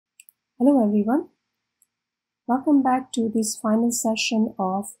Hello everyone, welcome back to this final session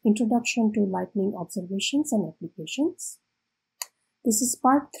of Introduction to Lightning Observations and Applications. This is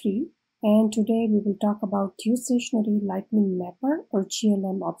part 3 and today we will talk about Geostationary Lightning Mapper or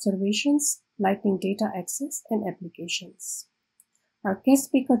GLM observations, lightning data access and applications. Our guest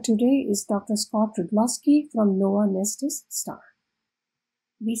speaker today is Dr. Scott Rudlosky from NOAA-MSFC STAR.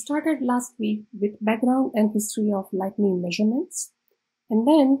 We started last week with background and history of lightning measurements. And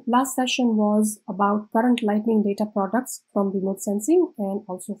then last session was about current lightning data products from remote sensing and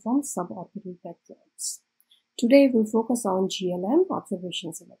also from suborbital backdrops. Today we'll focus on GLM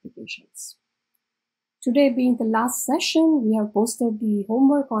observations and applications. Today being the last session, we have posted the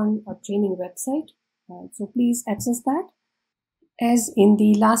homework on our training website. So please access that. As in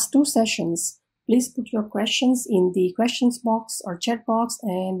the last 2 sessions, please put your questions in the questions box or chat box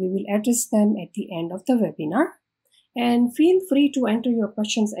and we will address them at the end of the webinar. And feel free to enter your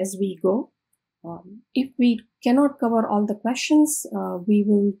questions as we go. If we cannot cover all the questions, we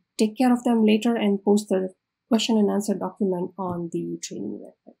will take care of them later and post the question and answer document on the training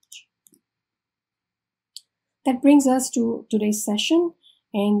webpage. That brings us to today's session,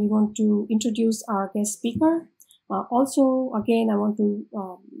 and we want to introduce our guest speaker. Also, again, I want to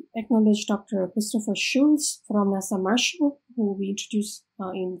acknowledge Dr. Christopher Schultz from NASA-MSFC, who we introduced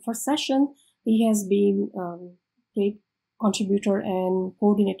in the first session. He has been great contributor and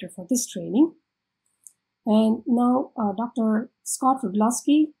coordinator for this training. And now Dr. Scott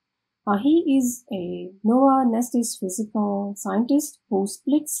Rudlosky, he is a NOAA-MSFC physical scientist who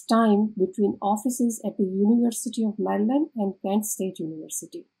splits time between offices at the University of Maryland and Kent State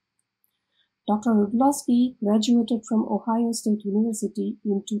University. Dr. Rudlosky graduated from Ohio State University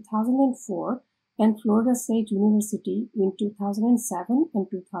in 2004 and Florida State University in 2007 and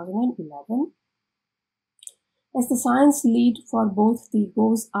 2011. As the science lead for both the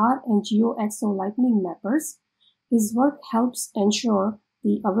GOES-R and GeoXO lightning mappers, his work helps ensure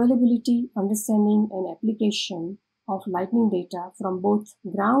the availability, understanding, and application of lightning data from both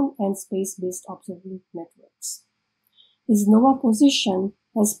ground and space-based observable networks. His NOAA position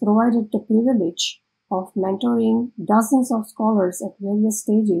has provided the privilege of mentoring dozens of scholars at various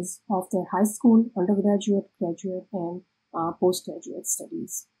stages of their high school, undergraduate, graduate, and postgraduate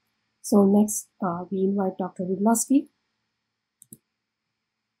studies. So next, we invite Dr. Rudlosky.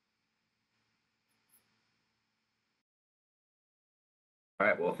 All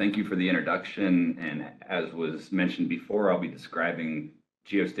right, well, thank you for the introduction. And as was mentioned before, I'll be describing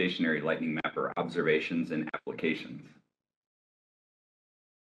Geostationary Lightning Mapper observations and applications.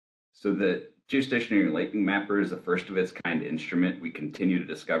 So the Geostationary Lightning Mapper is a first of its kind instrument. We continue to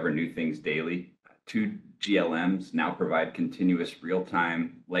discover new things daily. 2 GLMs now provide continuous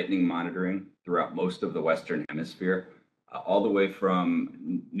real-time lightning monitoring throughout most of the Western Hemisphere, all the way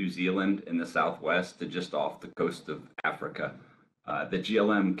from New Zealand in the Southwest to just off the coast of Africa. The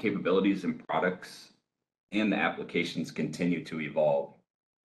GLM capabilities and products and the applications continue to evolve.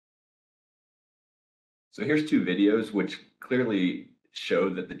 So here's 2 videos which clearly show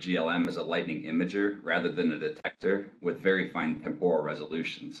that the GLM is a lightning imager rather than a detector with very fine temporal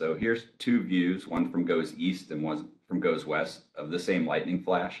resolution. So here's 2 views, one from GOES East and one from GOES West of the same lightning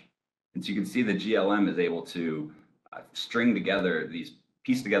flash. And so you can see the GLM is able to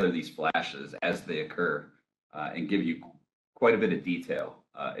piece together these flashes as they occur and give you quite a bit of detail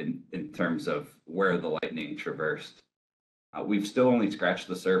in terms of where the lightning traversed. We've still only scratched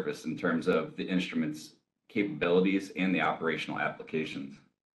the surface in terms of the instrument's capabilities and the operational applications.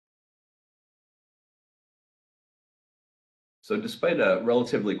 So despite a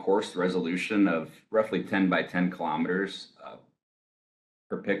relatively coarse resolution of roughly 10 by 10 kilometers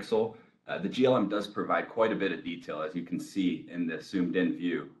per pixel, the GLM does provide quite a bit of detail, as you can see in the zoomed in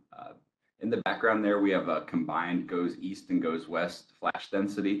view. In the background there, we have a combined GOES East and GOES West flash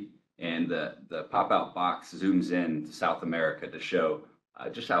density, and the pop-out box zooms in to South America to show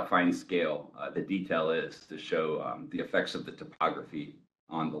just how fine scale the detail is, to show the effects of the topography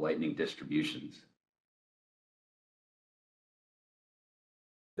on the lightning distributions.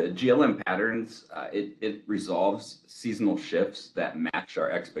 The GLM patterns, it resolves seasonal shifts that match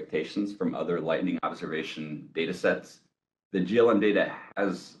our expectations from other lightning observation data sets. The GLM data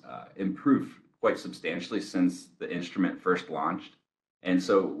has improved quite substantially since the instrument first launched. And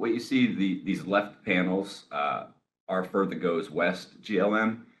so what you see, these left panels are for the GOES West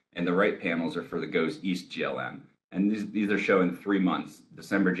GLM, and the right panels are for the GOES East GLM. And these are showing 3 months,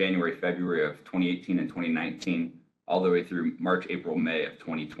 December, January, February of 2018 and 2019, all the way through March, April, May of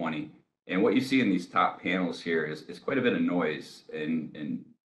 2020. And what you see in these top panels here is quite a bit of noise and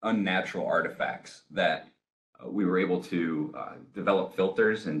unnatural artifacts that we were able to develop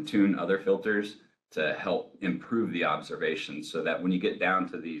filters and tune other filters to help improve the observation so that when you get down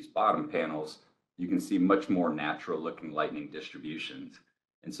to these bottom panels, you can see much more natural looking lightning distributions.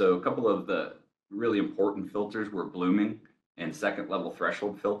 And so a couple of the really important filters were blooming and second level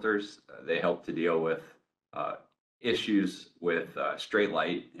threshold filters. They help to deal with issues with straight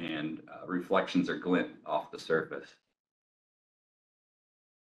light and reflections or glint off the surface.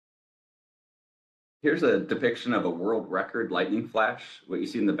 Here's a depiction of a world record lightning flash. What you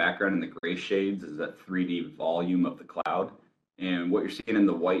see in the background in the gray shades is that 3D volume of the cloud. And what you're seeing in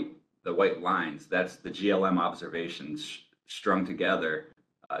the white lines, that's the GLM observations strung together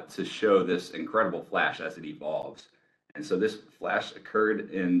to show this incredible flash as it evolves. And so this flash occurred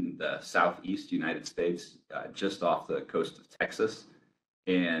in the southeast United States, just off the coast of Texas.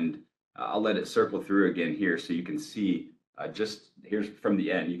 And I'll let it circle through again here so you can see here's from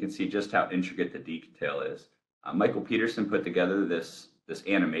the end, you can see just how intricate the detail is. Michael Peterson put together this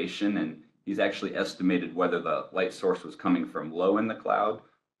animation, and he's actually estimated whether the light source was coming from low in the cloud,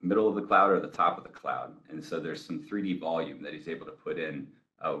 middle of the cloud, or the top of the cloud. And so there's some 3D volume that he's able to put in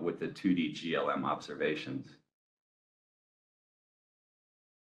with the 2D GLM observations.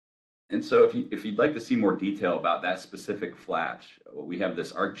 And so if you'd like to see more detail about that specific flash, we have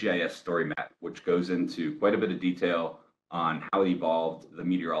this ArcGIS story map, which goes into quite a bit of detail on how it evolved, the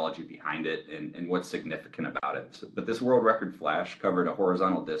meteorology behind it, and what's significant about it. But this world record flash covered a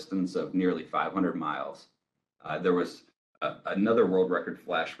horizontal distance of nearly 500 miles. There was another world record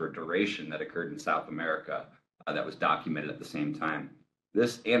flash for duration that occurred in South America that was documented at the same time.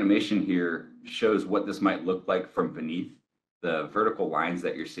 This animation here shows what this might look like from beneath. The vertical lines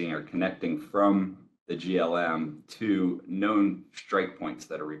that you're seeing are connecting from the GLM to known strike points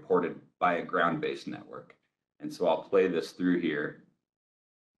that are reported by a ground-based network. And so I'll play this through here.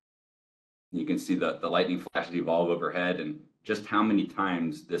 You can see the lightning flashes evolve overhead and just how many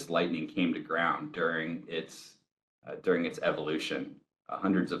times this lightning came to ground during its evolution.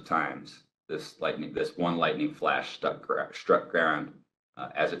 Hundreds of times this one lightning flash struck ground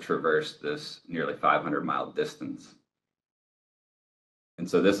as it traversed this nearly 500-mile distance. And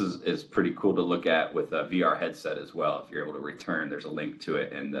so this is pretty cool to look at with a VR headset as well. If you're able to return, there's a link to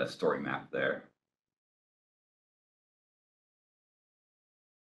it in the story map there.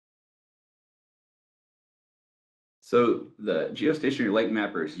 So the Geostationary Lightning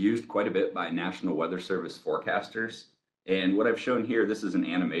Mapper is used quite a bit by National Weather Service forecasters. And what I've shown here, this is an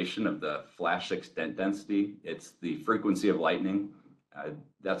animation of the flash extent density. It's the frequency of lightning.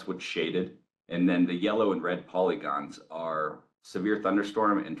 That's what's shaded. And then the yellow and red polygons are severe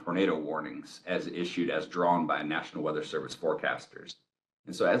thunderstorm and tornado warnings as issued as drawn by National Weather Service forecasters.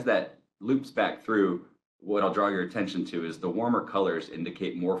 And so as that loops back through, what I'll draw your attention to is the warmer colors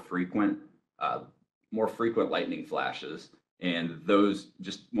indicate more frequent lightning flashes. And those,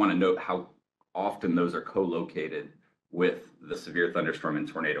 just want to note how often those are co-located with the severe thunderstorm and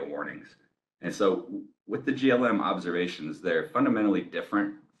tornado warnings. And so with the GLM observations, they're fundamentally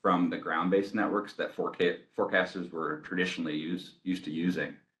different from the ground-based networks that forecasters were traditionally used to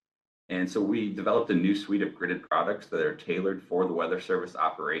using. And so we developed a new suite of gridded products that are tailored for the Weather Service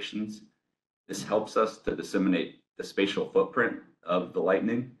operations. This helps us to disseminate the spatial footprint of the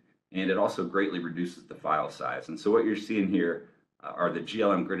lightning, and it also greatly reduces the file size. And so what you're seeing here are the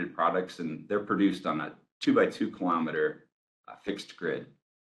GLM gridded products, and they're produced on a 2 by 2 kilometer fixed grid.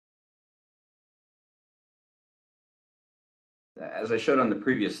 As I showed on the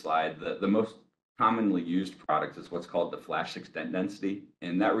previous slide, the most commonly used product is what's called the flash extent density,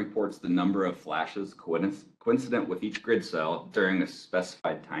 and that reports the number of flashes coincident with each grid cell during a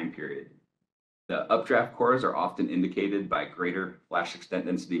specified time period. The updraft cores are often indicated by greater flash extent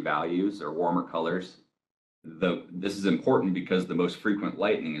density values or warmer colors. This is important because the most frequent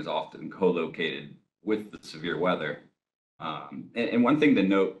lightning is often co-located with the severe weather. And one thing to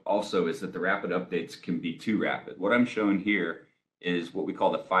note also is that the rapid updates can be too rapid. What I'm showing here is what we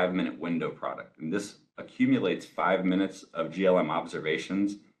call the 5-minute window product. And this accumulates 5 minutes of GLM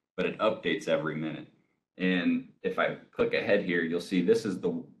observations, but it updates every minute. And if I click ahead here, you'll see this is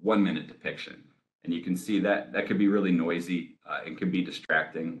the 1-minute depiction. And you can see that that could be really noisy and can be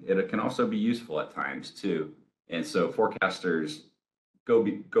distracting. It can also be useful at times too. And so forecasters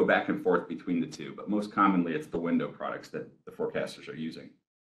go back and forth between the two, but most commonly it's the window products that the forecasters are using.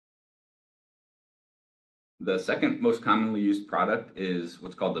 The second most commonly used product is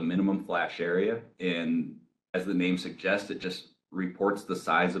what's called the minimum flash area. And as the name suggests, it just reports the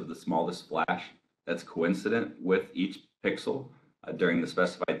size of the smallest flash that's coincident with each pixel during the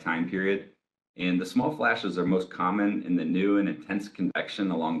specified time period. And the small flashes are most common in the new and intense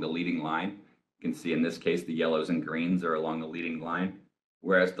convection along the leading line. You can see in this case, the yellows and greens are along the leading line,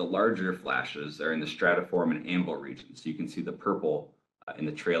 whereas the larger flashes are in the stratiform and amble region. So you can see the purple in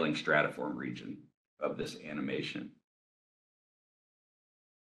the trailing stratiform region of this animation.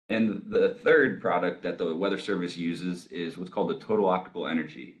 And the third product that the Weather Service uses is what's called the total optical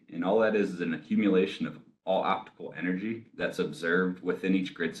energy. And all that is an accumulation of all optical energy that's observed within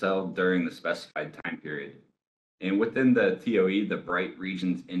each grid cell during the specified time period. And within the TOE, the bright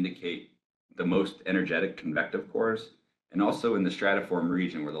regions indicate the most energetic convective cores. And also in the stratiform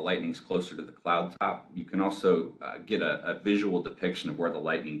region where the lightning's closer to the cloud top, you can also get a visual depiction of where the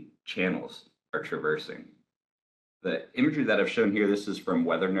lightning channels are traversing. The imagery that I've shown here, this is from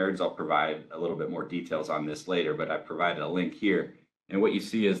Weather Nerds. I'll provide a little bit more details on this later, but I've provided a link here. And what you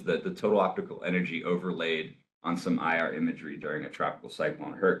see is that the total optical energy overlaid on some IR imagery during a tropical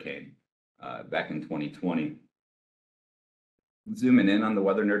cyclone hurricane back in 2020. Zooming in on the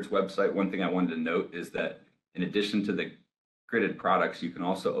Weather Nerds website, one thing I wanted to note is that in addition to the gridded products, you can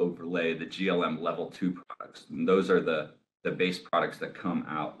also overlay the GLM level 2 products. And those are the base products that come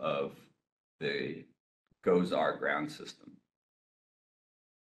out of the GOES-R ground system.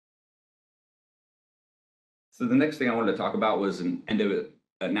 So the next thing I wanted to talk about was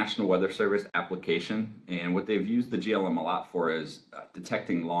a National Weather Service application, and what they've used the GLM a lot for is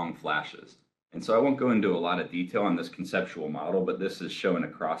detecting long flashes. And so I won't go into a lot of detail on this conceptual model, but this is showing a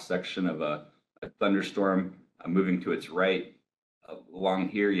cross section of a thunderstorm moving to its right. Along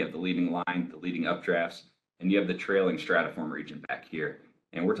here, you have the leading line, the leading updrafts, and you have the trailing stratiform region back here.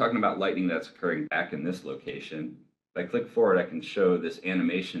 And we're talking about lightning that's occurring back in this location. If I click forward, I can show this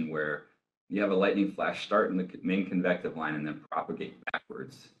animation where you have a lightning flash start in the main convective line and then propagate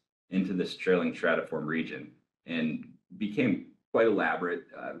backwards into this trailing stratiform region, and became quite elaborate,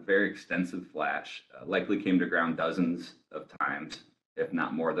 very extensive flash, likely came to ground dozens of times, if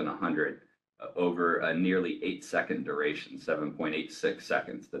not more than 100, over a nearly 8-second duration, 7.86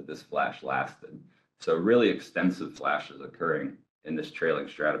 seconds that this flash lasted. So really extensive flashes occurring in this trailing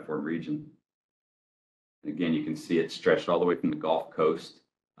stratiform region. Again, you can see it stretched all the way from the Gulf Coast,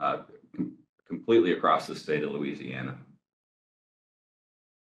 completely across the state of Louisiana.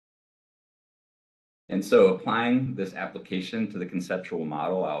 And so applying this application to the conceptual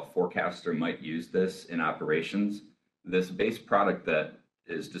model, how a forecaster might use this in operations, this base product that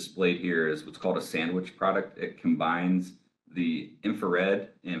is displayed here is what's called a sandwich product. It combines the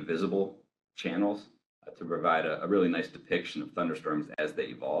infrared and visible channels to provide a really nice depiction of thunderstorms as they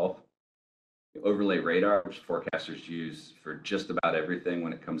evolve. The overlay radar, which forecasters use for just about everything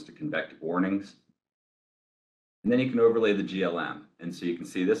when it comes to convective warnings. And then you can overlay the GLM. And so you can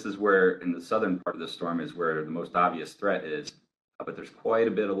see this is where, in the southern part of the storm, is where the most obvious threat is, but there's quite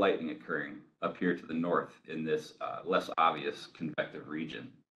a bit of lightning occurring up here to the north in this less obvious convective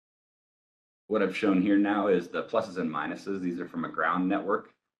region. What I've shown here now is the pluses and minuses. These are from a ground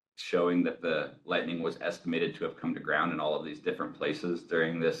network showing that the lightning was estimated to have come to ground in all of these different places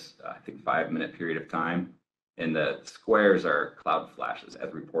during this, I think, 5-minute period of time. And the squares are cloud flashes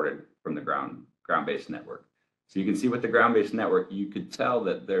as reported from the ground-based network. So you can see with the ground-based network, you could tell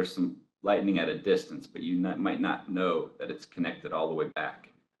that there's some lightning at a distance, but you might not know that it's connected all the way back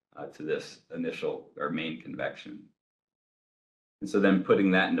to this initial or main convection. And so then putting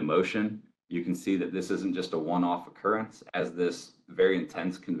that into motion, you can see that this isn't just a one-off occurrence. As this very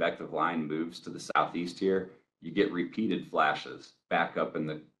intense convective line moves to the southeast here, you get repeated flashes back up in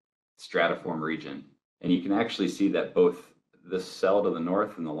the stratiform region. And you can actually see that both the cell to the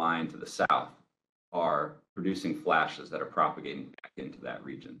north and the line to the south are producing flashes that are propagating back into that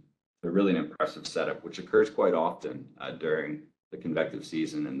region. So really an impressive setup, which occurs quite often during the convective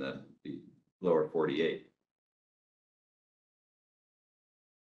season in the lower 48.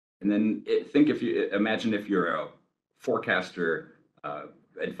 And then imagine if you're a forecaster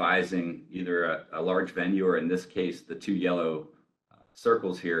advising either a large venue, or in this case, the 2 yellow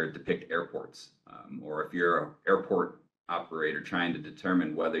circles here depict airports, or if you're an airport operator trying to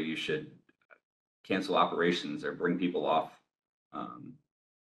determine whether you should cancel operations or bring people off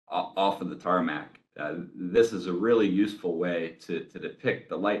of the tarmac. This is a really useful way to depict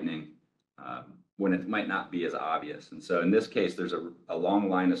the lightning when it might not be as obvious. And so in this case, there's a long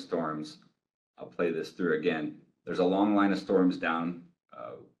line of storms. I'll play this through again. There's a long line of storms down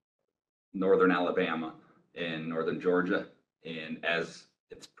northern Alabama and northern Georgia. And as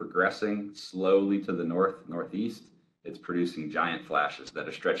it's progressing slowly to the northeast, it's producing giant flashes that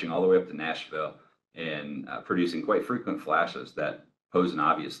are stretching all the way up to Nashville and producing quite frequent flashes that pose an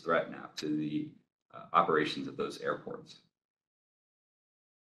obvious threat now to the operations of those airports.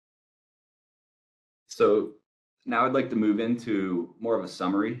 So now I'd like to move into more of a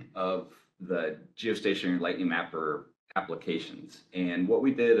summary of the Geostationary Lightning Mapper applications. And what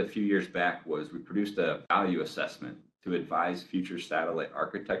we did a few years back was we produced a value assessment to advise future satellite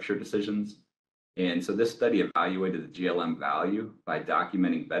architecture decisions. And so this study evaluated the GLM value by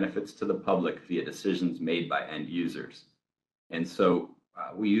documenting benefits to the public via decisions made by end users. And so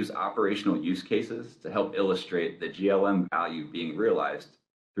we use operational use cases to help illustrate the GLM value being realized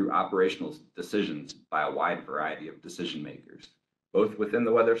through operational decisions by a wide variety of decision makers, both within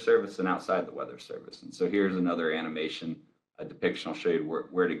the Weather Service and outside the Weather Service. And so here's another animation, a depiction. I'll show you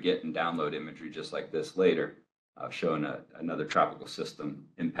where to get and download imagery just like this later, showing another tropical system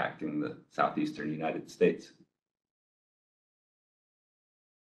impacting the southeastern United States.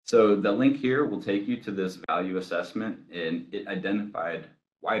 So the link here will take you to this value assessment, and it identified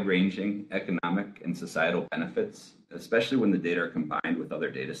wide-ranging economic and societal benefits, especially when the data are combined with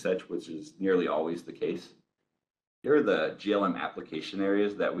other data sets, which is nearly always the case. Here are the GLM application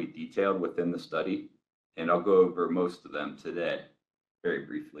areas that we detailed within the study, and I'll go over most of them today very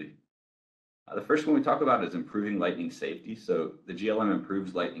briefly. The first one we talk about is improving lightning safety. So the GLM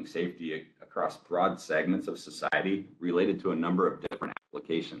improves lightning safety across broad segments of society related to a number of different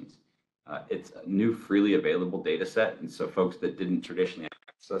applications. It's a new freely available data set, and so folks that didn't traditionally have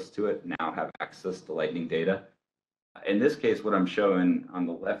access to it now have access to lightning data. In this case, what I'm showing on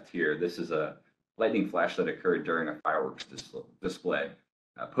the left here, this is a lightning flash that occurred during a fireworks display,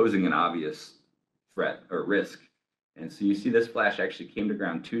 posing an obvious threat or risk. And so you see this flash actually came to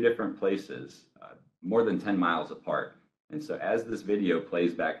ground two different places, more than 10 miles apart. And so as this video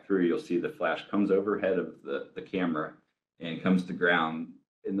plays back through, you'll see the flash comes overhead of the camera and comes to ground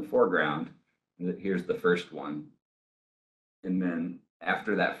in the foreground. And here's the first one. And then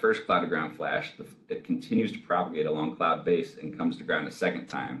after that first cloud to ground flash, it continues to propagate along cloud base and comes to ground a second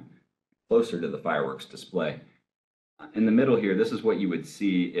time, closer to the fireworks display. In the middle here, this is what you would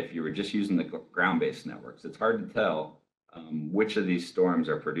see if you were just using the ground-based networks. It's hard to tell which of these storms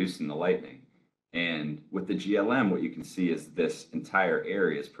are producing the lightning. And with the GLM, what you can see is this entire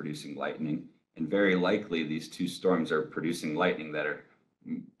area is producing lightning. And very likely, these two storms are producing lightning that are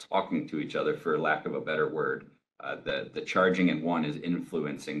talking to each other, for lack of a better word. The charging in one is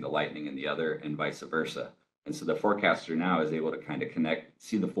influencing the lightning in the other, and vice versa. And so the forecaster now is able to kind of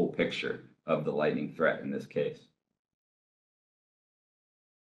see the full picture of the lightning threat in this case.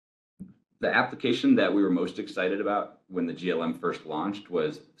 The application that we were most excited about when the GLM first launched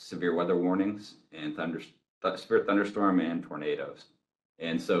was severe weather warnings and severe thunderstorm and tornadoes.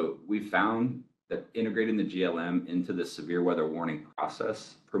 And so we found that integrating the GLM into the severe weather warning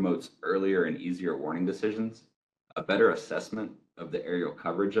process promotes earlier and easier warning decisions, a better assessment of the aerial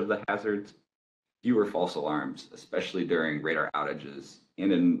coverage of the hazards, fewer false alarms, especially during radar outages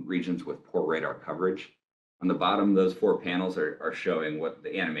and in regions with poor radar coverage. On the bottom, those four panels are showing what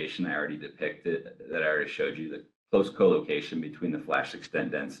the animation I already depicted, that I already showed you, the close co-location between the flash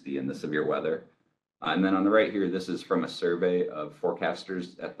extent density and the severe weather. And then on the right here, this is from a survey of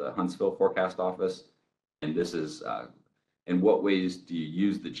forecasters at the Huntsville Forecast Office. And this is, in what ways do you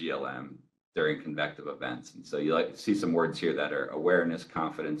use the GLM during convective events? And so you see some words here that are awareness,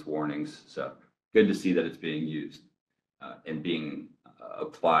 confidence, warnings. So good to see that it's being used and being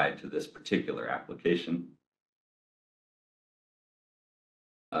applied to this particular application.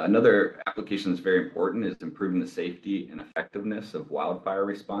 Another application that's very important is improving the safety and effectiveness of wildfire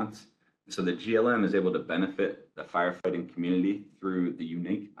response. So the GLM is able to benefit the firefighting community through the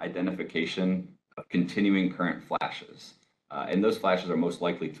unique identification of continuing current flashes. And those flashes are most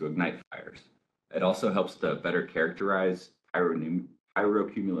likely to ignite fires. It also helps to better characterize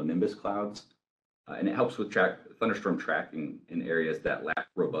pyrocumulonimbus clouds, and it helps with thunderstorm tracking in areas that lack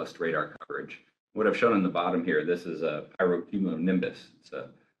robust radar coverage. What I've shown on the bottom here, this is a pyrocumulonimbus. It's a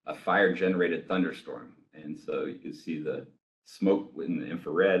fire-generated thunderstorm. And so you can see the smoke in the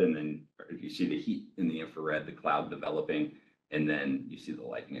infrared, and then you see the heat in the infrared, the cloud developing, and then you see the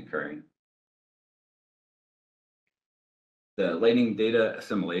lightning occurring. The lightning data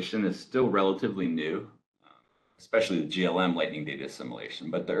assimilation is still relatively new, especially the GLM lightning data assimilation,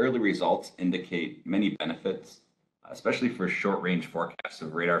 but the early results indicate many benefits, especially for short-range forecasts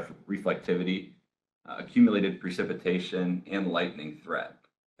of radar reflectivity, accumulated precipitation, and lightning threat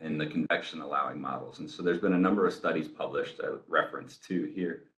in the convection allowing models. And so there's been a number of studies published I referenced to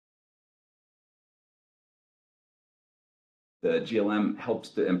here. The GLM helps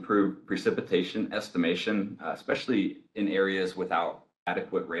to improve precipitation estimation, especially in areas without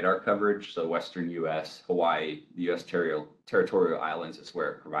adequate radar coverage. So Western US, Hawaii, the US territorial islands is where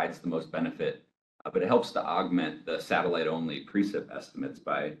it provides the most benefit, but it helps to augment the satellite-only precip estimates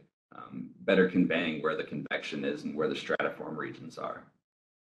by better conveying where the convection is and where the stratiform regions are.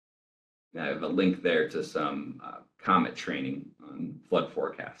 I have a link there to some comet training on flood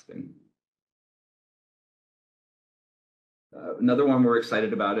forecasting. Another one we're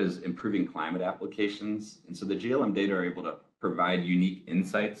excited about is improving climate applications. And so the GLM data are able to provide unique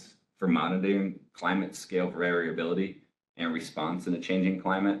insights for monitoring climate scale variability and response in a changing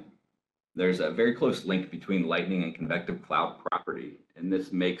climate. There's a very close link between lightning and convective cloud property, and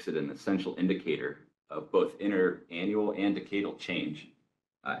this makes it an essential indicator of both interannual and decadal change,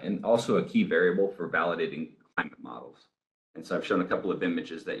 and also a key variable for validating climate models. And so I've shown a couple of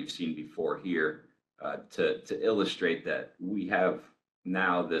images that you've seen before here to illustrate that we have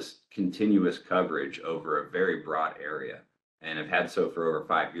now this continuous coverage over a very broad area, and have had so for over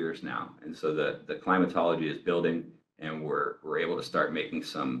 5 years now. And so the climatology is building, and we're able to start making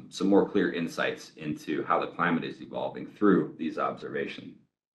some more clear insights into how the climate is evolving through these observations.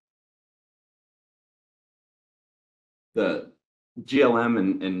 The GLM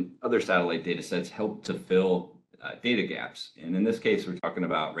and other satellite data sets help to fill data gaps. And in this case, we're talking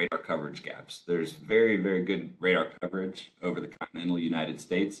about radar coverage gaps. There's very, very good radar coverage over the continental United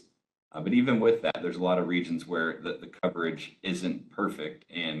States. But even with that, there's a lot of regions where the coverage isn't perfect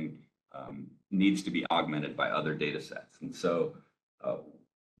and needs to be augmented by other data sets. And so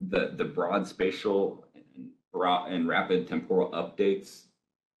the broad spatial and rapid temporal updates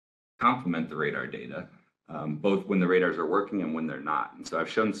complement the radar data, both when the radars are working and when they're not. And so I've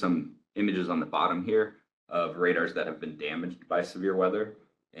shown some images on the bottom here of radars that have been damaged by severe weather.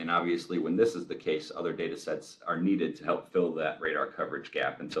 And obviously, when this is the case, other data sets are needed to help fill that radar coverage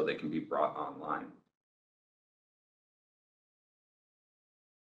gap until they can be brought online.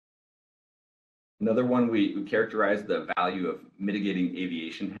 Another one, we characterize the value of mitigating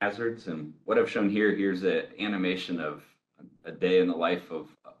aviation hazards. And what I've shown here's an animation of a day in the life of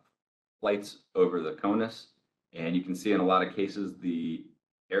flights over the CONUS. And you can see in a lot of cases, the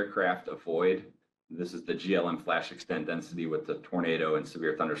aircraft avoid. This is the GLM flash extent density with the tornado and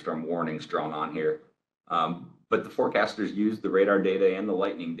severe thunderstorm warnings drawn on here. But the forecasters use the radar data and the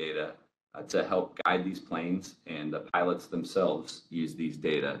lightning data to help guide these planes, and the pilots themselves use these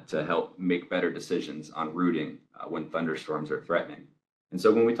data to help make better decisions on routing when thunderstorms are threatening. And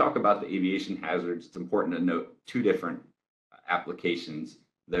so when we talk about the aviation hazards, it's important to note two different applications.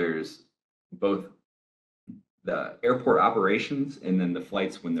 There's both the airport operations and then the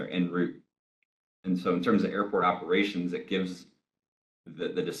flights when they're en route. And so in terms of airport operations, it gives the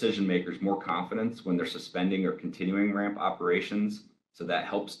decision makers more confidence when they're suspending or continuing ramp operations. So that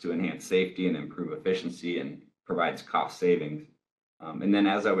helps to enhance safety and improve efficiency and provides cost savings. And then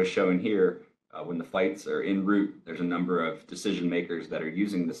as I was showing here, when the flights are en route, there's a number of decision makers that are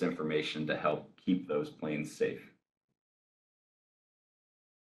using this information to help keep those planes safe.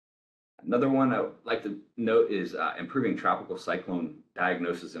 Another one I would like to note is improving tropical cyclone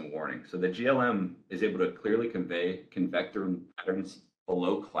diagnosis and warning. So the GLM is able to clearly convey convector patterns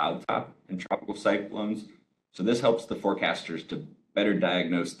below cloud top in tropical cyclones. So this helps the forecasters to better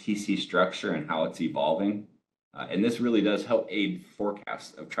diagnose TC structure and how it's evolving. And this really does help aid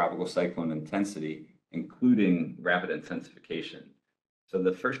forecasts of tropical cyclone intensity, including rapid intensification. So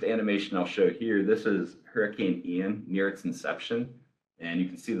the first animation I'll show here, this is Hurricane Ian near its inception. And you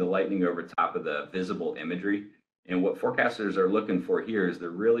can see the lightning over top of the visible imagery. And what forecasters are looking for here is they're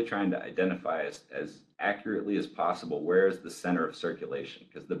really trying to identify as accurately as possible where is the center of circulation,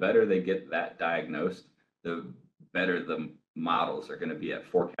 because the better they get that diagnosed, the better the models are going to be at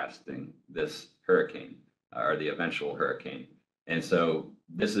forecasting this hurricane or the eventual hurricane. And so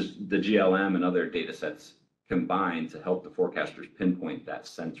this is the GLM and other data sets combined to help the forecasters pinpoint that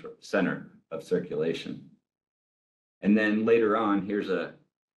center of circulation. And then later on, here's a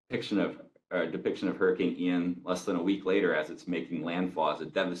depiction of Hurricane Ian less than a week later as it's making landfall as a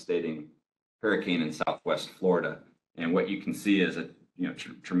devastating hurricane in southwest Florida. And what you can see is a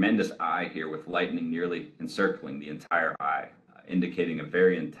tremendous eye here with lightning nearly encircling the entire eye, indicating a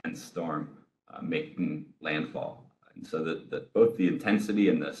very intense storm making landfall. And so that both the intensity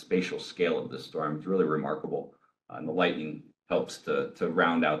and the spatial scale of this storm is really remarkable. And the lightning helps to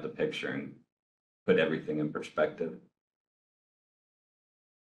round out the picture and put everything in perspective.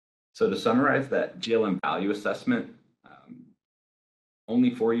 So to summarize that GLM value assessment,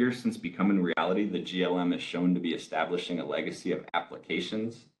 only 4 years since becoming reality, the GLM is shown to be establishing a legacy of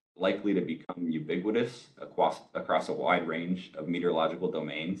applications likely to become ubiquitous across a wide range of meteorological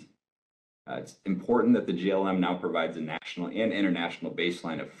domains. It's important that the GLM now provides a national and international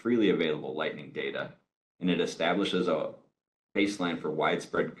baseline of freely available lightning data, and it establishes a baseline for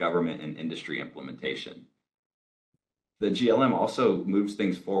widespread government and industry implementation. The GLM also moves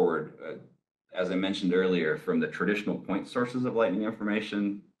things forward as I mentioned earlier, from the traditional point sources of lightning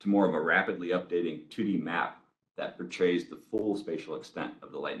information to more of a rapidly updating 2D map that portrays the full spatial extent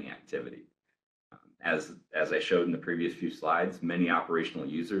of the lightning activity. As I showed in the previous few slides, many operational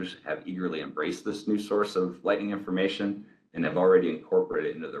users have eagerly embraced this new source of lightning information and have already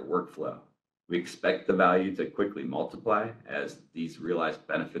incorporated it into their workflow. We expect the value to quickly multiply as these realized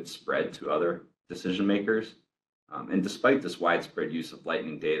benefits spread to other decision makers. And despite this widespread use of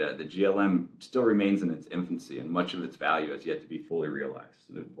lightning data, the GLM still remains in its infancy and much of its value has yet to be fully realized.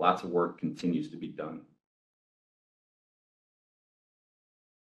 So lots of work continues to be done.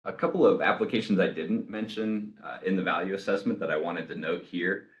 A couple of applications I didn't mention in the value assessment that I wanted to note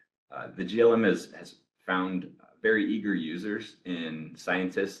here. The GLM has found very eager users in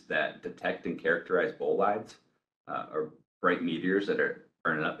scientists that detect and characterize bolides or bright meteors that are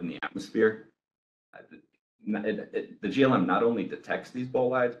burning up in the atmosphere. The GLM not only detects these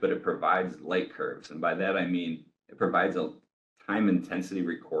bolides, but it provides light curves. And by that, I mean, it provides a time intensity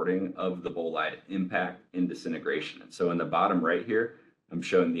recording of the bolide impact and disintegration. And so in the bottom right here, I'm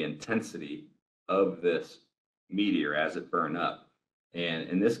showing the intensity of this meteor as it burned up. And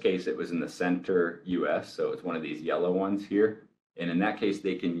in this case, it was in the center US. So it's one of these yellow ones here. And in that case,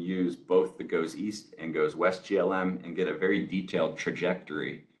 they can use both the goes east and goes west GLM and get a very detailed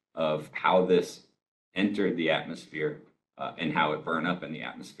trajectory of how this entered the atmosphere and how it burned up in the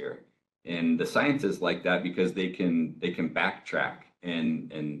atmosphere. And the scientists like that because they can backtrack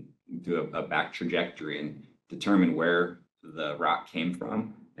and do a back trajectory and determine where the rock came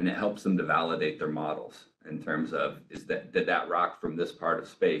from, and it helps them to validate their models in terms of did that rock from this part of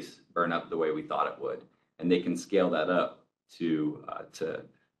space burn up the way we thought it would, and they can scale that up to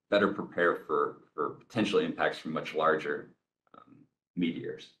better prepare for potential impacts from much larger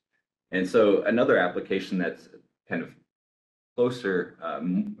meteors. And so another application that's kind of closer,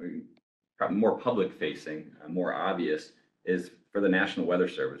 more public facing, more obvious is for the National Weather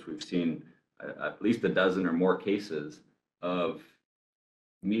Service. We've seen at least a dozen or more cases of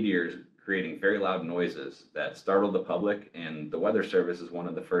meteors creating very loud noises that startle the public, and the Weather Service is one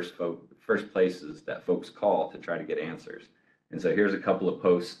of the first places that folks call to try to get answers. And so here's a couple of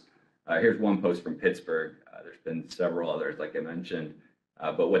posts. Here's one post from Pittsburgh. There's been several others, like I mentioned.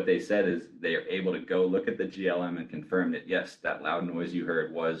 But what they said is they are able to go look at the GLM and confirm that, yes, that loud noise you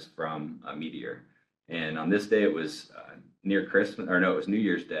heard was from a meteor. And on this day, it was near Christmas, or no, it was New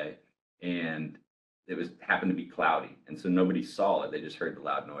Year's Day. And it happened to be cloudy. And so nobody saw it. They just heard the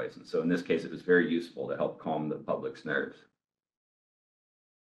loud noise. And so in this case, it was very useful to help calm the public's nerves.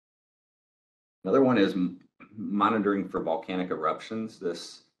 Another one is monitoring for volcanic eruptions.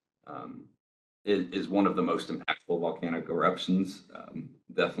 This is one of the most impactful volcanic eruptions,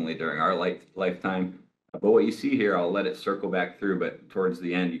 definitely during our lifetime. But what you see here, I'll let it circle back through, but towards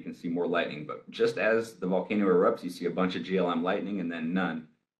the end, you can see more lightning. But just as the volcano erupts, you see a bunch of GLM lightning and then none,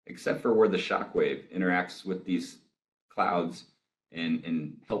 except for where the shock wave interacts with these clouds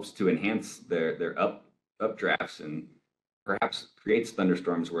and helps to enhance their updrafts and perhaps creates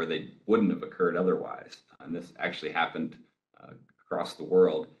thunderstorms where they wouldn't have occurred otherwise. And this actually happened across the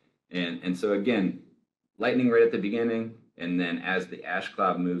world. And so again, lightning right at the beginning, and then as the ash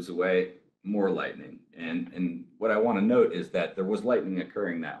cloud moves away, more lightning. And what I want to note is that there was lightning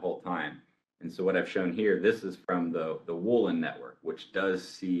occurring that whole time. And so what I've shown here, this is from the Woolen network, which does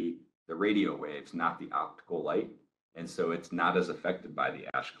see the radio waves, not the optical light. And so it's not as affected by the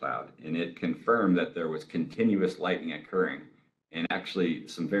ash cloud. And it confirmed that there was continuous lightning occurring, and actually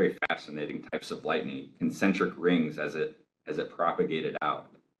some very fascinating types of lightning, concentric rings as it propagated out.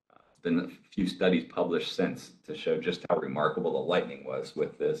 Been a few studies published since to show just how remarkable the lightning was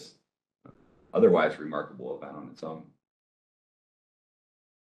with this otherwise remarkable event on its own.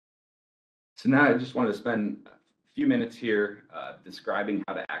 So now I just want to spend a few minutes here describing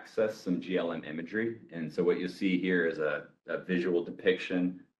how to access some GLM imagery. And so what you'll see here is a visual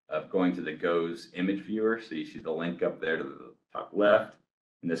depiction of going to the GOES image viewer. So you see the link up there to the top left.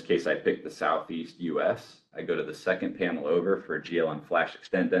 In this case, I picked the Southeast US. I go to the second panel over for GLM flash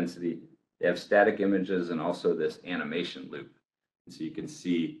extent density. They have static images and also this animation loop. And so you can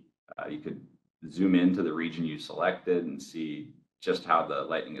see, you could zoom into the region you selected and see just how the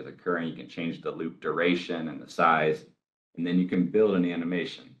lightning is occurring. You can change the loop duration and the size, and then you can build an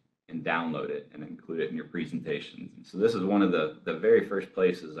animation and download it and include it in your presentations. And so this is one of the very first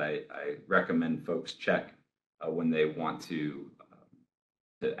places I recommend folks check when they want to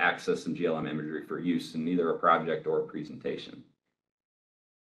access some GLM imagery for use in either a project or a presentation.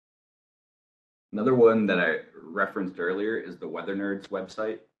 Another one that I referenced earlier is the Weather Nerds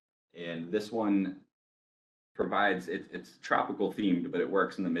website. And this one provides, it's tropical themed, but it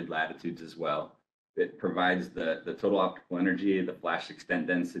works in the mid latitudes as well. It provides the total optical energy, the flash extent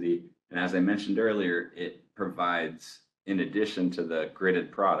density, and as I mentioned earlier, it provides, in addition to the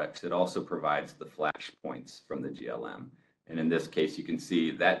gridded products, it also provides the flash points from the GLM. And in this case, you can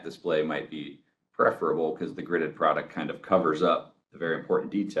see that display might be preferable because the gridded product kind of covers up the very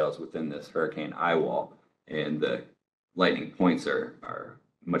important details within this hurricane eye wall, and the lightning points are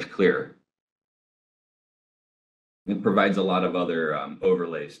much clearer. It provides a lot of other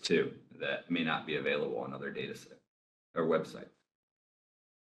overlays too that may not be available on other data sets or websites.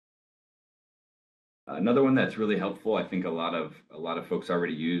 Another one that's really helpful, I think a lot of folks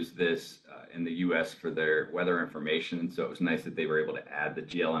already use this in the U.S. for their weather information, so it was nice that they were able to add the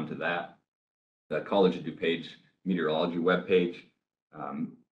GLM to that. The College of DuPage meteorology webpage.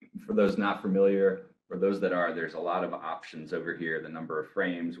 For those not familiar, for those that are, there's a lot of options over here. The number of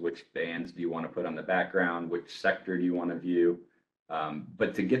frames, which bands do you want to put on the background, which sector do you want to view?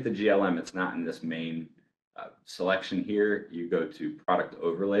 But to get the GLM, it's not in this main selection here. You go to product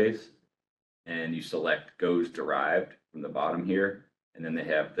overlays and you select GOES derived from the bottom here. And then they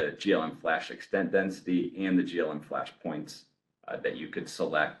have the GLM flash extent density and the GLM flash points that you could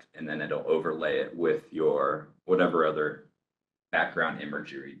select, and then it'll overlay it with your whatever other background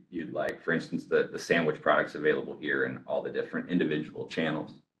imagery you'd like. For instance, the sandwich products available here and all the different individual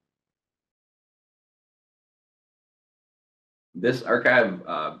channels. This archive,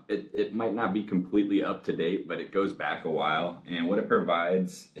 it might not be completely up to date, but it goes back a while. And what it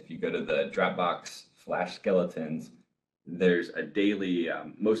provides, if you go to the Dropbox flash skeletons, there's a daily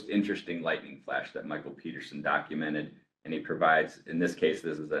most interesting lightning flash that Michael Peterson documented. And he provides, in this case,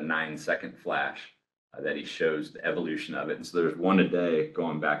 this is a 9-second flash that he shows the evolution of it. And so there's one a day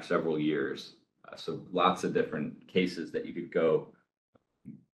going back several years. So lots of different cases that you could go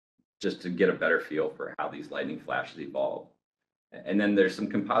just to get a better feel for how these lightning flashes evolve. And then there's some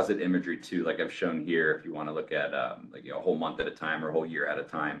composite imagery too, like I've shown here, if you want to look at like a whole month at a time or a whole year at a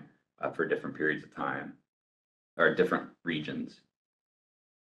time for different periods of time or different regions.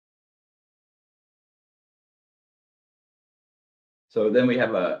 So then we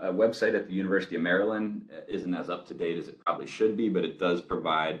have a website at the University of Maryland. It isn't as up to date as it probably should be, but it does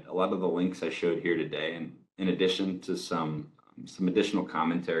provide a lot of the links I showed here today, and in addition to some additional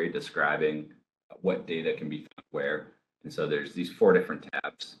commentary describing what data can be found where. And so there's these 4 different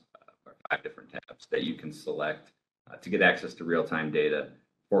tabs, or 5 different tabs that you can select to get access to real-time data.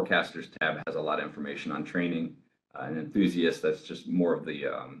 Forecasters tab has a lot of information on training. And enthusiasts, that's just more of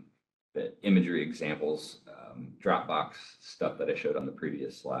the imagery examples, Dropbox stuff that I showed on the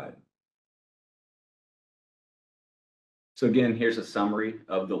previous slide. So again, here's a summary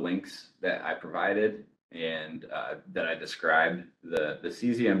of the links that I provided and that I described. The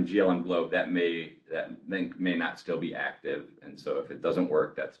cesium GLM globe, that link may not still be active, and so if it doesn't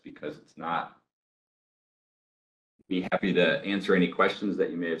work, that's because it's not. Be happy to answer any questions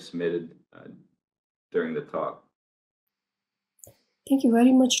that you may have submitted during the talk. Thank you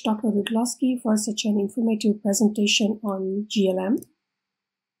very much, Dr. Rudlosky, for such an informative presentation on GLM.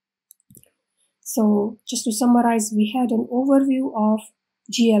 So just to summarize, we had an overview of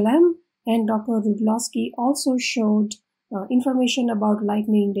GLM, and Dr. Rudlosky also showed information about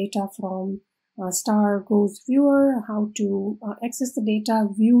lightning data from Star GOES Viewer, how to access the data,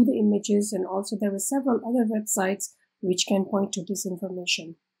 view the images, and also there were several other websites which can point to this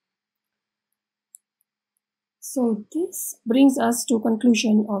information. So this brings us to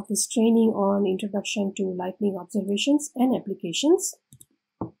conclusion of this training on Introduction to Lightning Observations and Applications.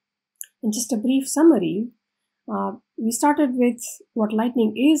 In just a brief summary, we started with what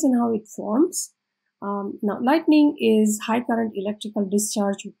lightning is and how it forms. Now, lightning is high current electrical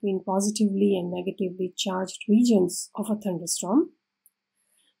discharge between positively and negatively charged regions of a thunderstorm.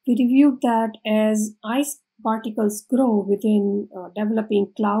 We reviewed that as ice particles grow within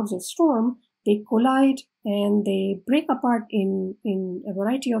developing clouds or storm, they collide and they break apart in a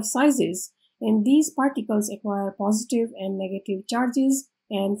variety of sizes, and these particles acquire positive and negative charges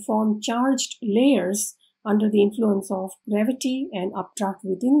and form charged layers under the influence of gravity and updraft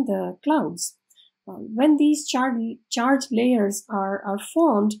within the clouds. When these charged layers are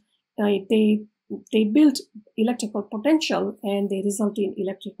formed, they build electrical potential and they result in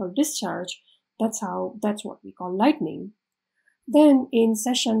electrical discharge. That's what we call lightning. Then in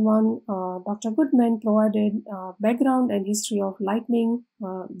session 1, Dr. Goodman provided background and history of lightning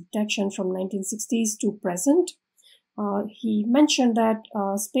detection from 1960s to present. He mentioned that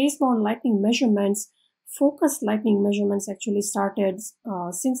spaceborne lightning measurements, focused lightning measurements actually started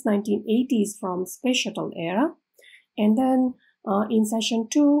since 1980s from space shuttle era. And then In session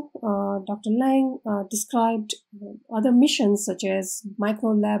 2, Dr. Lang described other missions such as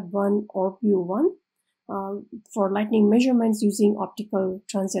Microlab 1 or View 1 for lightning measurements using optical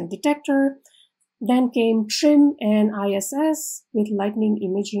transient detector. Then came TRIM and ISS with lightning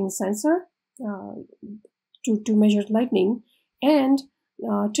imaging sensor to measure lightning. And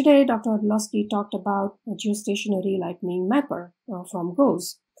today, Dr. Rudlosky talked about a Geostationary Lightning Mapper from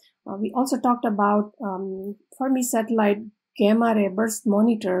GOES. We also talked about Fermi satellite gamma ray burst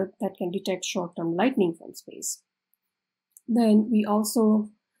monitor that can detect short-term lightning from space. Then we also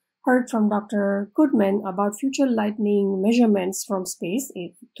heard from Dr. Goodman about future lightning measurements from space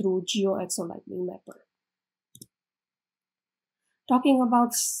through GeoXO Lightning Mapper. Talking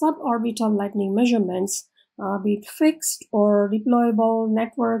about suborbital lightning measurements, be it fixed or deployable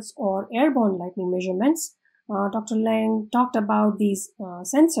networks or airborne lightning measurements, Dr. Lang talked about these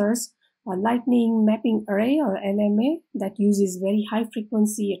sensors, a lightning mapping array or LMA that uses very high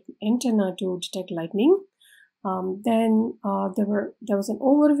frequency antenna to detect lightning. Then there was an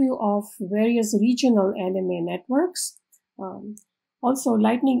overview of various regional LMA networks. Also,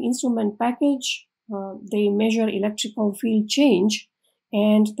 lightning instrument package, they measure electrical field change,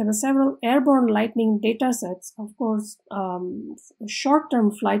 and there were several airborne lightning data sets. Of course,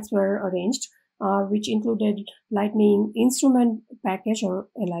 short-term flights were arranged, which included lightning instrument package or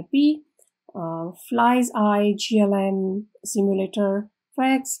LIP, Fly's Eye GLM simulator,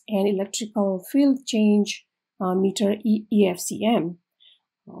 FACS, and electrical field change meter EFCM.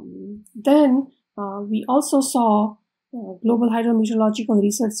 Then we also saw Global Hydrometeorological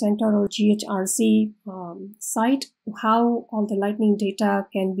Research Center or GHRC site, how all the lightning data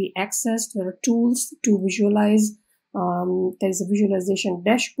can be accessed. There are tools to visualize. There is a visualization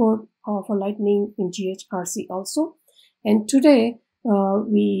dashboard for lightning in GHRC also. And today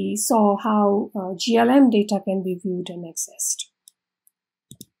we saw how GLM data can be viewed and accessed.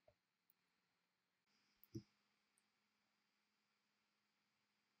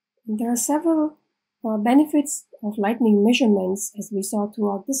 There are several benefits of lightning measurements, as we saw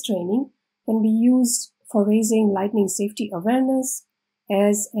throughout this training, can be used for raising lightning safety awareness,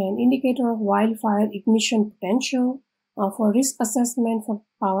 as an indicator of wildfire ignition potential, for risk assessment for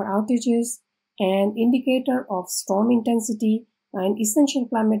power outages, an indicator of storm intensity, an essential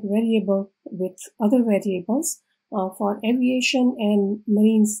climate variable with other variables, for aviation and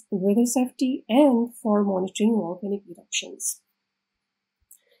marine weather safety, and for monitoring volcanic eruptions.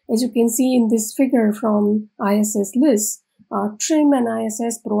 As you can see in this figure from ISS list, TRIM and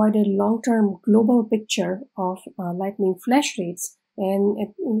ISS provided long-term global picture of lightning flash rates, and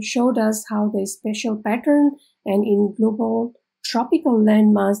it showed us how there's spatial pattern, and in global tropical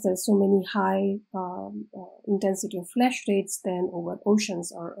landmass, there's so many high intensity of flash rates than over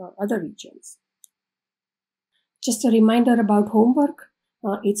oceans or other regions. Just a reminder about homework.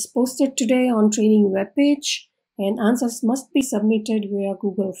 It's posted today on training webpage, and answers must be submitted via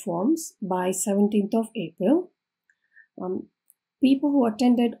Google Forms by 17th of April. People who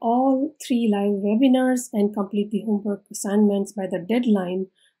attended all 3 live webinars and complete the homework assignments by the deadline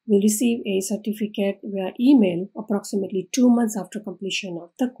will receive a certificate via email approximately 2 months after completion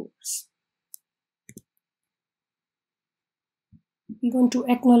of the course. We want to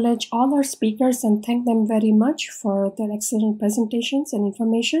acknowledge all our speakers and thank them very much for their excellent presentations and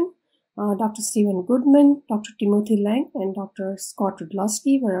information. Dr. Stephen Goodman, Dr. Timothy Lang, and Dr. Scott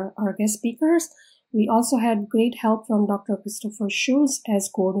Rudlosky were our guest speakers. We also had great help from Dr. Christopher Schultz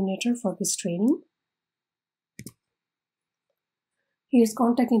as coordinator for this training. Here's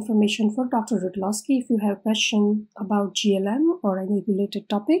contact information for Dr. Rudlosky. If you have a question about GLM or any related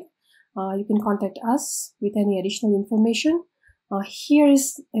topic, you can contact us with any additional information. Here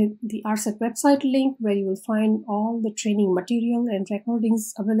is the ARSET website link where you will find all the training material and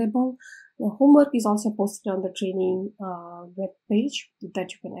recordings available. The homework is also posted on the training web page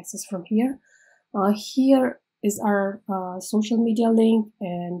that you can access from here. Here is our social media link,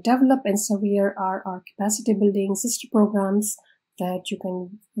 and Develop and Surveyor are our capacity building sister programs that you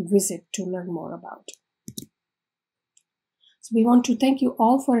can visit to learn more about. So we want to thank you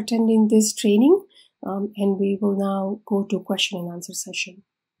all for attending this training. And we will now go to question and answer session.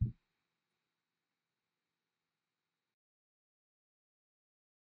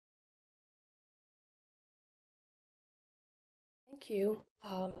 Thank you.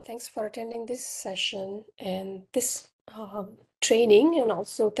 Thanks for attending this session and this training, and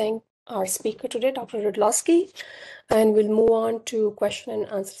also thank our speaker today, Dr. Rudlosky. And we'll move on to question and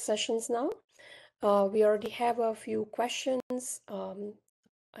answer sessions now. We already have a few questions.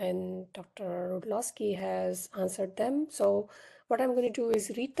 And Dr. Rudlosky has answered them. So what I'm going to do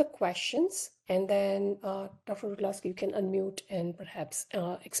is read the questions, And then Dr. Rudlosky, you can unmute and perhaps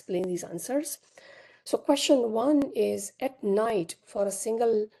explain these answers. So question 1 is, at night for a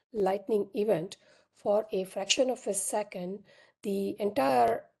single lightning event, for a fraction of a second, the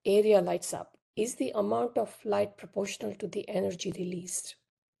entire area lights up. Is the amount of light proportional to the energy released?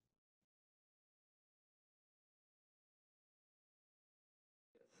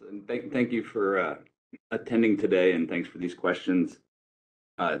 And thank you for attending today, and thanks for these questions.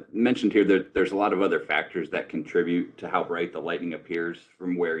 Mentioned here that there's a lot of other factors that contribute to how bright the lightning appears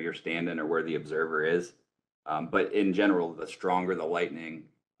from where you're standing or where the observer is. But in general, the stronger the lightning,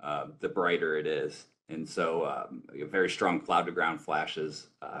 the brighter it is. And so very strong cloud to ground flashes,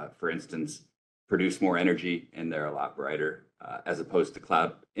 for instance, produce more energy and they're a lot brighter, as opposed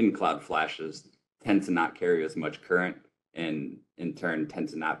to in-cloud flashes tend to not carry as much current and in turn tend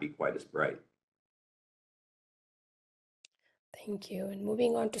to not be quite as bright. Thank you. And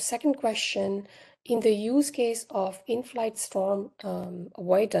moving on to second question, in the use case of in-flight storm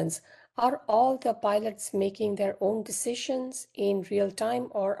avoidance, are all the pilots making their own decisions in real time,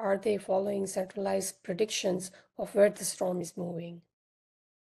 or are they following centralized predictions of where the storm is moving?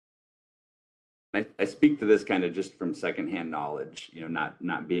 I speak to this kind of just from secondhand knowledge,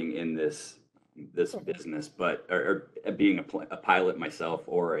 not being in this business, but or being a pilot myself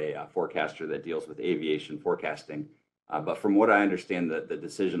or a forecaster that deals with aviation forecasting. But from what I understand, the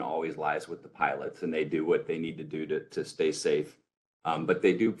decision always lies with the pilots, and they do what they need to do to stay safe. But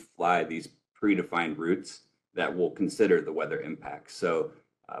they do fly these predefined routes that will consider the weather impacts. So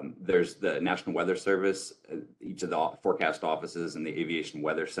there's the National Weather Service, each of the forecast offices and the Aviation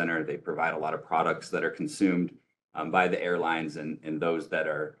Weather Center. They provide a lot of products that are consumed by the airlines and those that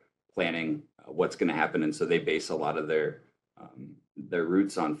are planning what's going to happen. And so they base a lot of their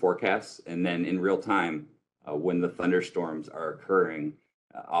routes on forecasts. And then in real time, when the thunderstorms are occurring,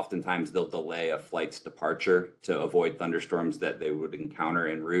 oftentimes they'll delay a flight's departure to avoid thunderstorms that they would encounter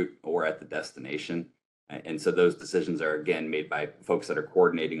en route or at the destination. And so those decisions are again made by folks that are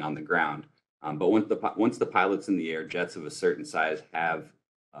coordinating on the ground. But once the pilot's in the air, jets of a certain size have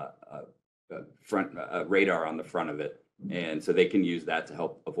a radar on the front of it, and so they can use that to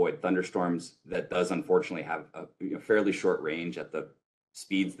help avoid thunderstorms. That does unfortunately have a fairly short range at the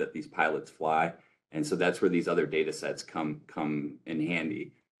speeds that these pilots fly. And so that's where these other data sets come in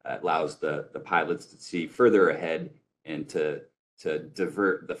handy. It allows the pilots to see further ahead and to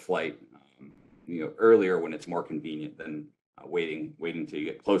divert the flight earlier when it's more convenient than waiting till you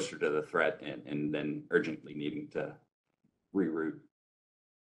get closer to the threat and then urgently needing to reroute.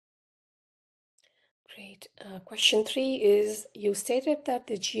 Great. Question 3 is, you stated that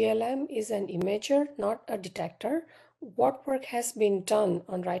the GLM is an imager, not a detector. What work has been done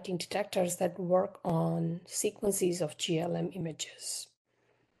on writing detectors that work on sequences of GLM images?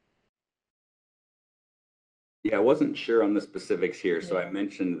 Yeah, I wasn't sure on the specifics here, so I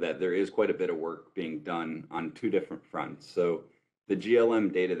mentioned that there is quite a bit of work being done on two different fronts. So the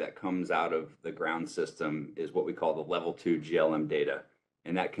GLM data that comes out of the ground system is what we call the level 2 GLM data,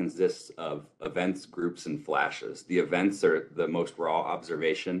 and that consists of events, groups, and flashes. The events are the most raw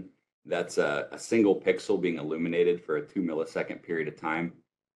observation. That's a single pixel being illuminated for a 2 millisecond period of time.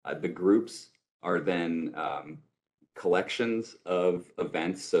 The groups are then collections of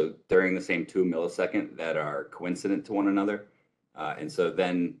events, so during the same 2 millisecond, that are coincident to one another. And so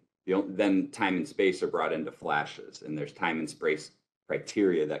then time and space are brought into flashes, and there's time and space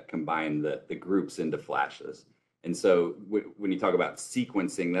criteria that combine the groups into flashes. And so when you talk about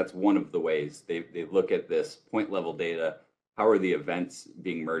sequencing, that's one of the ways they look at this point level data. How are the events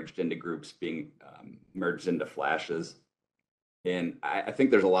being merged into groups, being merged into flashes? And I think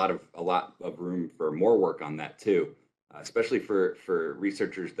there's a lot of room for more work on that too, especially for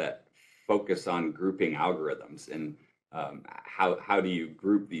researchers that focus on grouping algorithms and how do you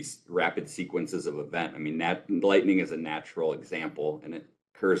group these rapid sequences of event? I mean, lightning is a natural example, and it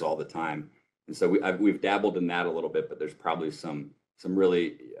occurs all the time. And so we've dabbled in that a little bit, but there's probably some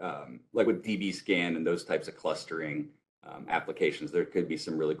really like with DB scan and those types of clustering applications, there could be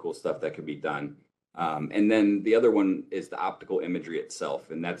some really cool stuff that could be done. And then the other one is the optical imagery itself,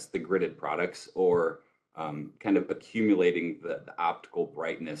 and that's the gridded products, or kind of accumulating the optical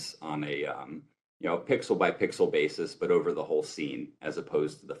brightness on a pixel by pixel basis, but over the whole scene, as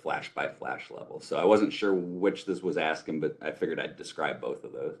opposed to the flash by flash level. So I wasn't sure which this was asking, but I figured I'd describe both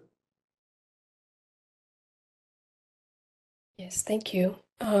of those. Yes, thank you.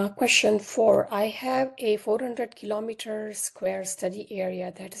 Question 4. I have a 400 kilometer square study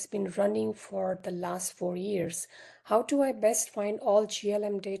area that has been running for the last 4 years. How do I best find all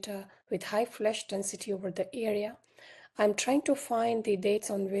GLM data with high flash density over the area? I'm trying to find the dates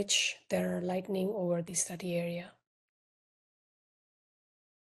on which there are lightning over the study area.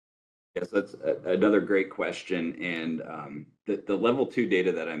 Yes, that's another great question. And the level 2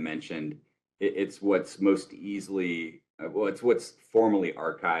 data that I mentioned, it's what's most easily, well, it's what's formally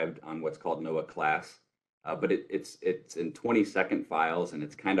archived on what's called NOAA class. But it's in 20-second files, and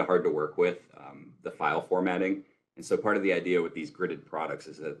it's kind of hard to work with, the file formatting. And so part of the idea with these gridded products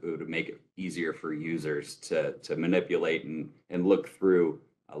is that it would make it easier for users to manipulate and look through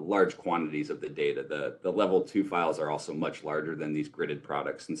large quantities of the data. The level 2 files are also much larger than these gridded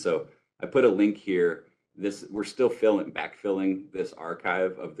products. And so I put a link here. We're still backfilling this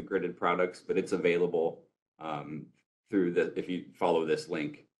archive of the gridded products, but it's available through if you follow this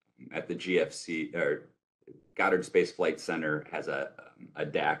link at the GFC, or Goddard Space Flight Center has a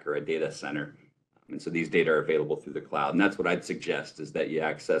DAC, or a data center. And so these data are available through the cloud. And that's what I'd suggest, is that you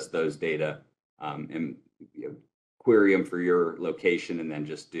access those data and query them for your location, and then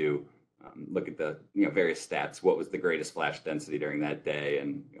just look at the various stats. What was the greatest flash density during that day,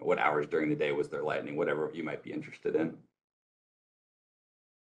 and what hours during the day was there lightning, whatever you might be interested in.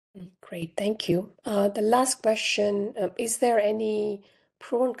 Great, thank you. The last question, is there any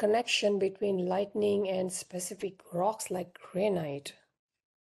proven connection between lightning and specific rocks like granite?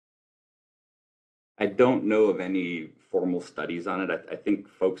 I don't know of any formal studies on it. I think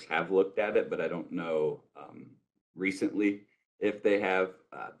folks have looked at it, but I don't know recently if they have.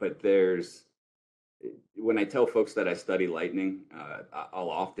 But when I tell folks that I study lightning, I'll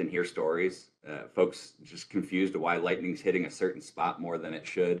often hear stories, folks just confused why lightning's hitting a certain spot more than it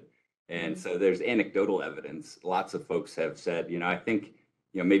should. And so there's anecdotal evidence. Lots of folks have said, I think,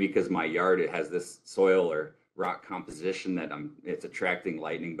 maybe because my yard, it has this soil or rock composition that it's attracting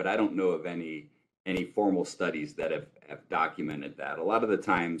lightning, but I don't know of any formal studies that have documented that. A lot of the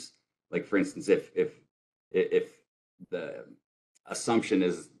times, like for instance, if the assumption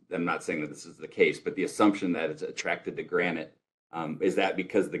is, I'm not saying that this is the case, but the assumption that it's attracted to granite, is that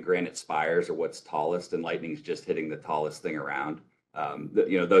because the granite spires are what's tallest and lightning's just hitting the tallest thing around.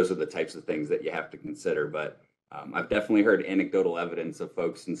 Those are the types of things that you have to consider. But I've definitely heard anecdotal evidence of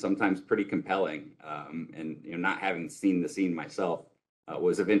folks, and sometimes pretty compelling. And not having seen the scene myself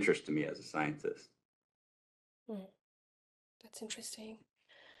was of interest to me as a scientist. That's interesting.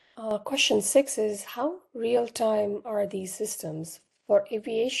 Question 6 is, how real-time are these systems? For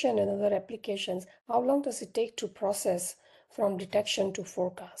aviation and other applications, how long does it take to process from detection to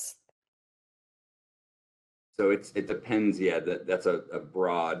forecast? So it depends. Yeah, that's a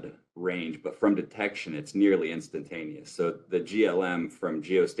broad range, but from detection, it's nearly instantaneous. So the GLM from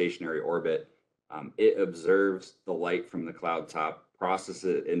geostationary orbit, it observes the light from the cloud top, processes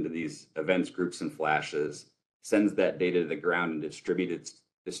it into these events, groups, and flashes, sends that data to the ground, and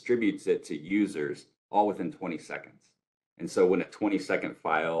distributes it to users all within 20 seconds. And so when every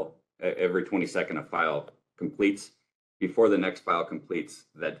 20-second a file completes, before the next file completes,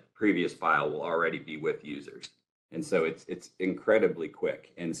 that previous file will already be with users. And so it's incredibly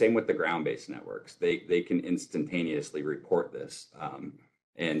quick. And same with the ground-based networks. They can instantaneously report this.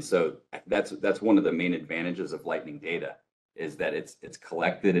 And so that's one of the main advantages of Lightning data, is that it's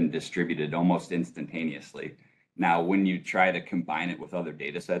collected and distributed almost instantaneously. Now, when you try to combine it with other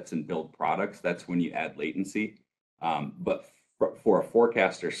data sets and build products, that's when you add latency. But for a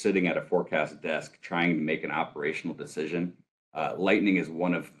forecaster sitting at a forecast desk trying to make an operational decision, Lightning is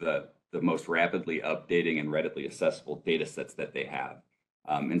one of the most rapidly updating and readily accessible data sets that they have.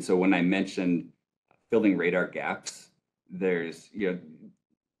 And so when I mentioned filling radar gaps, there's,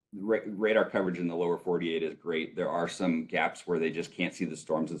 radar coverage in the lower 48 is great. There are some gaps where they just can't see the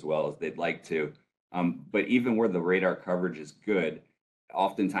storms as well as they'd like to. But even where the radar coverage is good,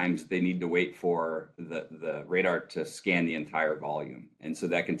 oftentimes they need to wait for the radar to scan the entire volume. And so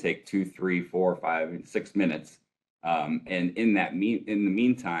that can take 2, 3, 4, 5, 6 minutes. And in the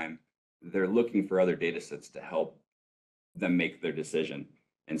meantime, they're looking for other data sets to help them make their decision.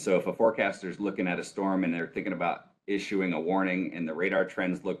 And so if a forecaster is looking at a storm and they're thinking about issuing a warning and the radar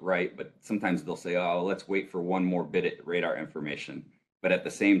trends look right, but sometimes they'll say, oh, let's wait for one more bit of radar information. But at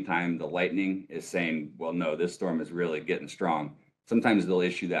the same time, the lightning is saying, well, no, this storm is really getting strong. Sometimes they'll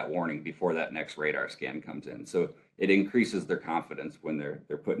issue that warning before that next radar scan comes in. So it increases their confidence when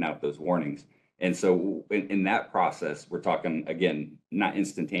they're putting out those warnings. And so in that process, we're talking, again, not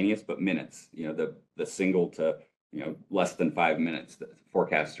instantaneous, but minutes, the single to, less than 5 minutes, that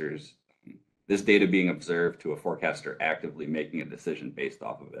forecasters, this data being observed to a forecaster actively making a decision based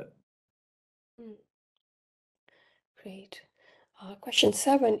off of it. Great. Question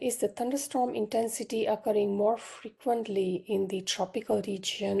 7, is the thunderstorm intensity occurring more frequently in the tropical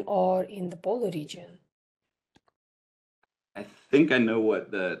region or in the polar region? I think I know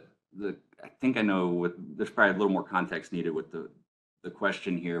what I think I know what, there's probably a little more context needed with the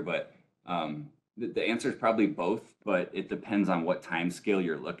question here, but the answer is probably both, but it depends on what time scale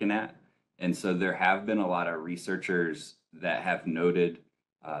you're looking at. And so there have been a lot of researchers that have noted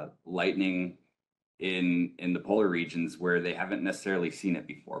lightning in the polar regions where they haven't necessarily seen it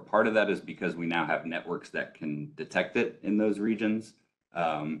before. Part of that is because we now have networks that can detect it in those regions.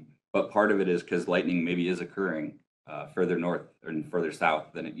 But part of it is because lightning maybe is occurring further north and further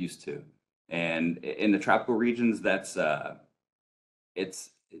south than it used to. And in the tropical regions,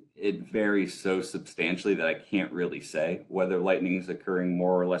 it varies so substantially that I can't really say whether lightning is occurring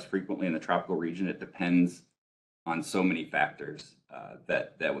more or less frequently in the tropical region. It depends on so many factors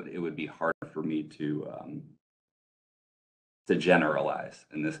that it would be hard for me to generalize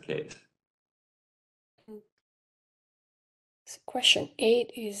in this case. So question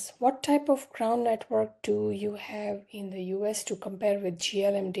 8 is, what type of ground network do you have in the US to compare with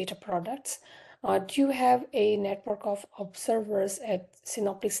GLM data products? Do you have a network of observers at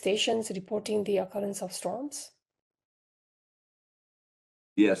synoptic stations reporting the occurrence of storms?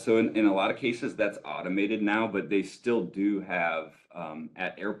 Yeah, so in a lot of cases that's automated now, but they still do have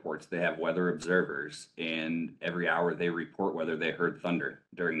at airports, they have weather observers, and every hour they report whether they heard thunder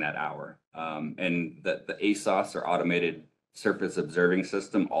during that hour. And the ASOS, or Automated Surface Observing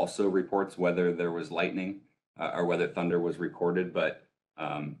System, also reports whether there was lightning or whether thunder was recorded. But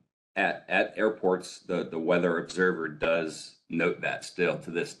at airports, the weather observer does note that still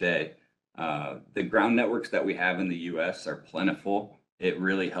to this day. The ground networks that we have in the US are plentiful. It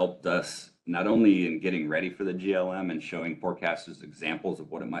really helped us not only in getting ready for the GLM and showing forecasters examples of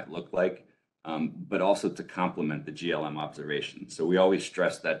what it might look like, but also to complement the GLM observations. So we always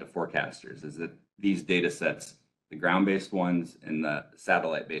stress that to forecasters, is that these data sets, the ground-based ones and the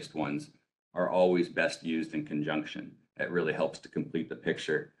satellite-based ones, are always best used in conjunction. It really helps to complete the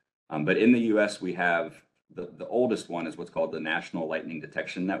picture. But in the US, we have the oldest one is what's called the National Lightning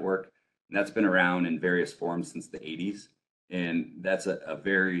Detection Network. And that's been around in various forms since the 80s. And that's a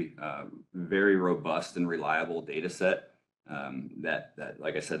very, very robust and reliable data set that,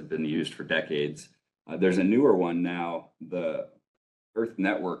 like I said, have been used for decades. There's a newer one now. The Earth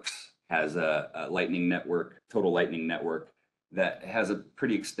Networks has a lightning network, total lightning network, that has a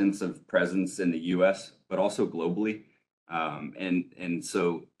pretty extensive presence in the US, but also globally. And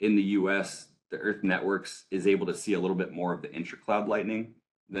so in the US, the Earth Networks is able to see a little bit more of the intracloud lightning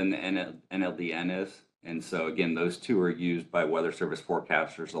than the NLDN is. And so again, those two are used by Weather Service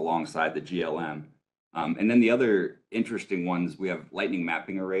forecasters alongside the GLM. And then the other interesting ones, we have lightning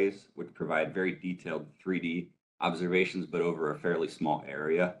mapping arrays, which provide very detailed 3D observations, but over a fairly small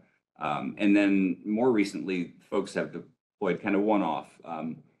area. And then more recently, folks have deployed kind of one-off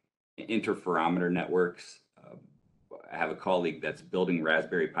interferometer networks. I have a colleague that's building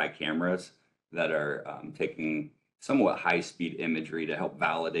Raspberry Pi cameras that are taking somewhat high-speed imagery to help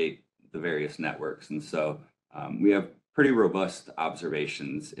validate the various networks. And so we have pretty robust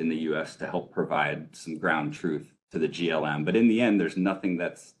observations in the US to help provide some ground truth to the GLM. But in the end, there's nothing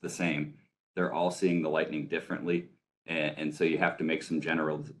that's the same. They're all seeing the lightning differently. And so you have to make some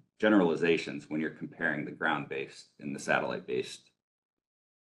generalizations when you're comparing the ground-based and the satellite-based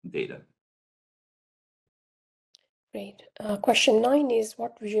data. Great. Question 9 is,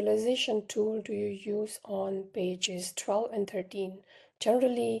 what visualization tool do you use on pages 12 and 13?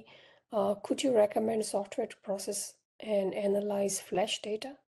 Generally, could you recommend software to process and analyze flash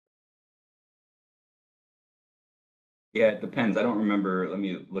data? Yeah, it depends. I don't remember. Let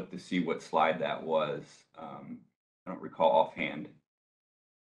me look to see what slide that was. I don't recall offhand,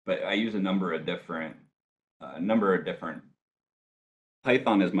 but I use a number of different.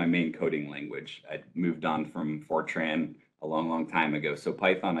 Python is my main coding language. I moved on from Fortran a long time ago. So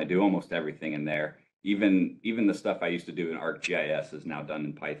Python, I do almost everything in there. Even the stuff I used to do in ArcGIS is now done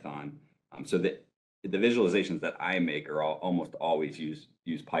in Python. So the visualizations that I make are almost always use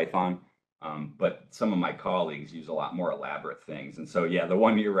Python. But some of my colleagues use a lot more elaborate things. And so, yeah, the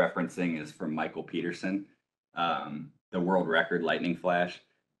one you're referencing is from Michael Peterson, the world record lightning flash.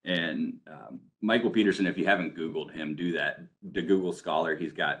 And Michael Peterson, if you haven't Googled him, do that. The Google Scholar,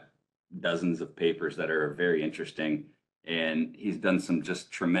 he's got dozens of papers that are very interesting. And he's done some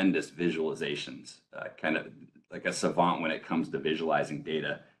just tremendous visualizations, kind of like a savant when it comes to visualizing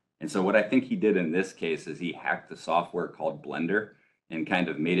data. And so what I think he did in this case is he hacked a software called Blender and kind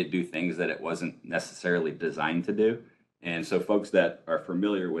of made it do things that it wasn't necessarily designed to do. And so folks that are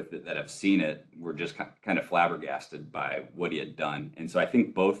familiar with it, that have seen it, were just kind of flabbergasted by what he had done. And so I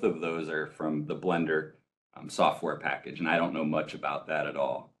think both of those are from the Blender software package. And I don't know much about that at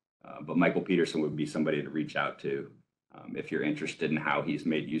all. But Michael Peterson would be somebody to reach out to if you're interested in how he's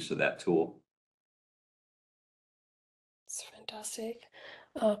made use of that tool. It's fantastic.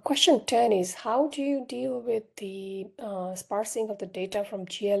 Question 10 is, how do you deal with the sparsing of the data from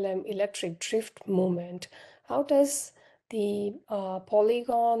GLM electric drift movement? How does the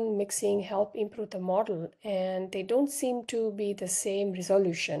polygon mixing help improve the model? And they don't seem to be the same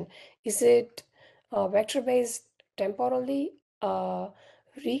resolution. Is it vector-based temporally?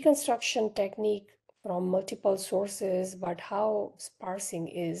 Reconstruction technique from multiple sources, but how sparsing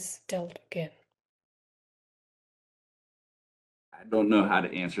is dealt again? I don't know how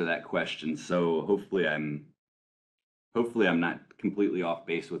to answer that question, so hopefully I'm not completely off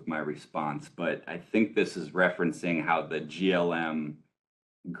base with my response, but I think this is referencing how the GLM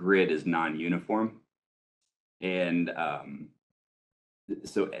grid is non-uniform. And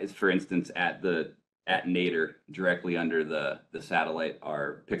so as for instance, at Nadir, directly under the satellite,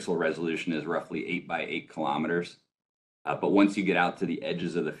 our pixel resolution is roughly 8 by 8 kilometers. But once you get out to the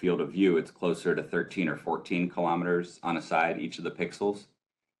edges of the field of view, it's closer to 13 or 14 kilometers on a side, each of the pixels.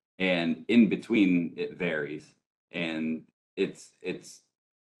 And in between, it varies. And it's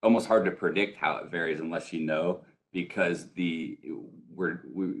almost hard to predict how it varies unless you know, because we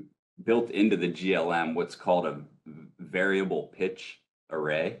built into the GLM what's called a variable pitch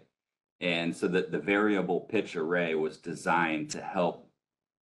array. And so that the variable pitch array was designed to help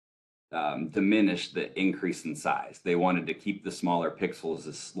diminish the increase in size. They wanted to keep the smaller pixels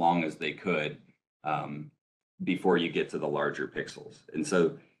as long as they could before you get to the larger pixels. And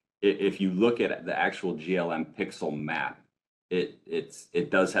so if you look at the actual GLM pixel map,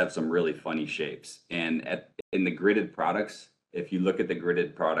 it does have some really funny shapes. And in the gridded products, if you look at the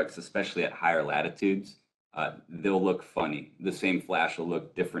gridded products, especially at higher latitudes, they'll look funny. The same flash will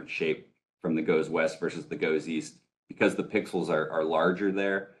look different shape from the goes west versus the goes east because the pixels are larger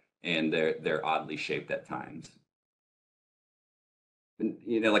there and they're oddly shaped at times.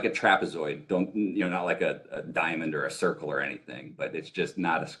 Like a trapezoid, not like a diamond or a circle or anything, but it's just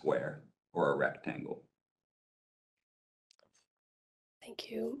not a square or a rectangle. Thank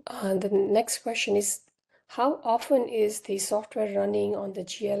you. The next question is, how often is the software running on the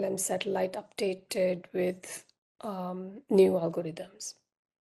GLM satellite updated with new algorithms?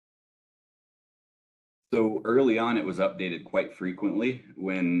 So early on, it was updated quite frequently.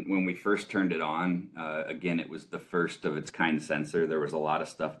 When we first turned it on, again, it was the first of its kind sensor. There was a lot of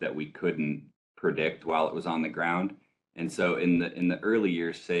stuff that we couldn't predict while it was on the ground. And so in the early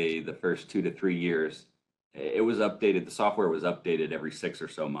years, say the first 2 to 3 years, it was updated. The software was updated every 6 or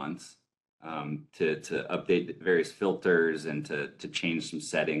so months to update various filters and to change some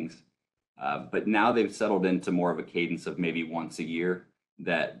settings. But now they've settled into more of a cadence of maybe once a year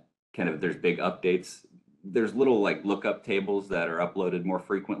that kind of there's big updates. There's little like lookup tables that are uploaded more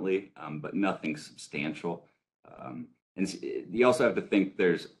frequently, but nothing substantial. And you also have to think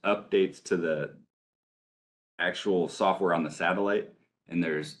there's updates to the actual software on the satellite, and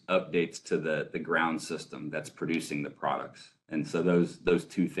there's updates to the ground system that's producing the products. And so those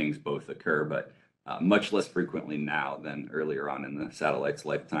two things both occur, but much less frequently now than earlier on in the satellite's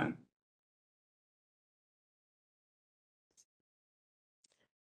lifetime.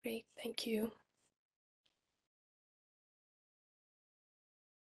 Great, thank you.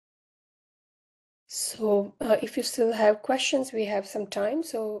 So if you still have questions, we have some time,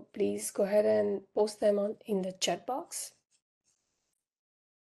 so please go ahead and post them in the chat box.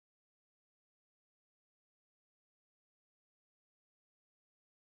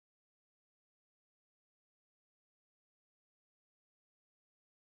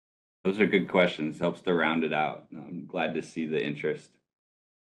 Those are good questions. Helps to round it out. I'm glad to see the interest.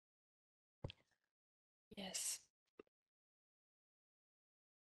 Yes.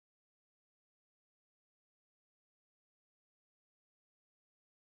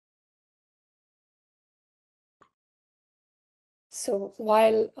 So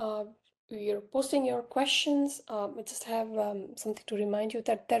while you're posting your questions, I just have something to remind you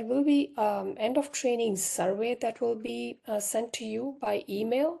that there will be end of training survey that will be sent to you by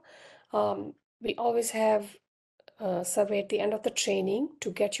email. We always have a survey at the end of the training to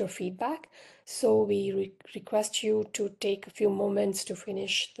get your feedback. So we request you to take a few moments to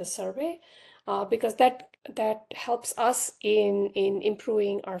finish the survey because that helps us in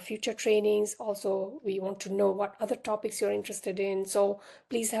improving our future trainings. Also, we want to know what other topics you're interested in. So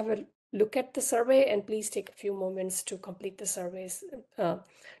please have a look at the survey and please take a few moments to complete the surveys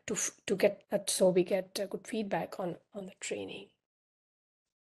to get so we get good feedback on the training.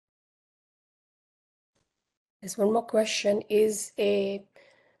 There's one more question. Is a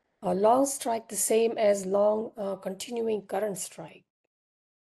long strike the same as long continuing current strike?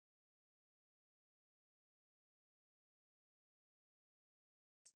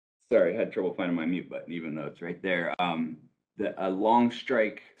 Sorry, I had trouble finding my mute button, even though it's right there. A long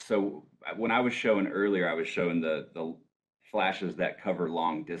strike. So when I was showing earlier, I was showing the flashes that cover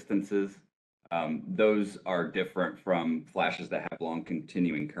long distances. Those are different from flashes that have long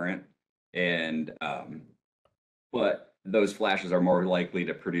continuing current, and but those flashes are more likely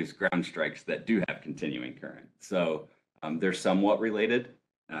to produce ground strikes that do have continuing current. So they're somewhat related,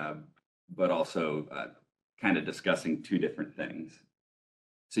 but also kind of discussing two different things.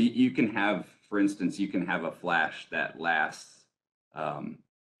 So you can have, for instance, you can have a flash that lasts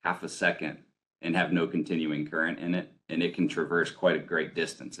half a second and have no continuing current in it, and it can traverse quite a great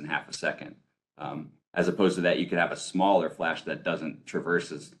distance in half a second. As opposed to that, you could have a smaller flash that doesn't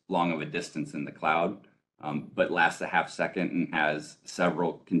traverse as long of a distance in the cloud, but lasts a half second and has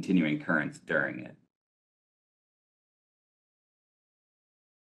several continuing currents during it.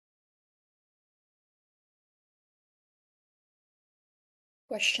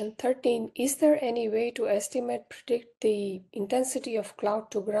 Question 13. Is there any way to predict the intensity of cloud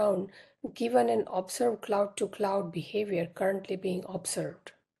to ground given an observed cloud to cloud behavior currently being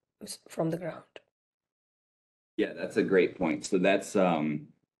observed from the ground? Yeah, that's a great point. So that's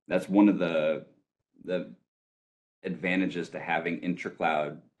one of the advantages to having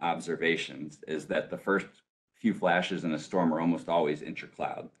intracloud observations is that the first few flashes in a storm are almost always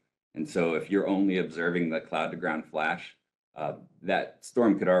intracloud. And so if you're only observing the cloud to ground flash, that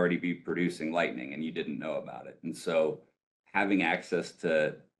storm could already be producing lightning and you didn't know about it. And so having access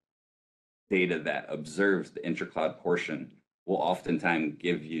to data that observes the intracloud portion will oftentimes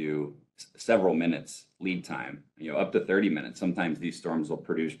give you several minutes lead time, up to 30 minutes. Sometimes these storms will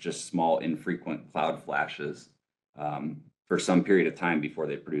produce just small, infrequent cloud flashes for some period of time before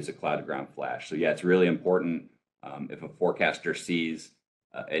they produce a cloud to ground flash. So yeah, it's really important if a forecaster sees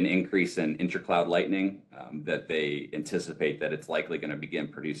an increase in intracloud lightning, that they anticipate that it's likely going to begin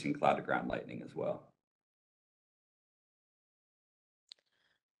producing cloud to ground lightning as well.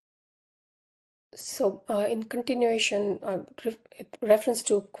 So in continuation, reference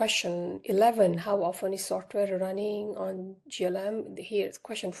to question 11, how often is software running on GLM? Here,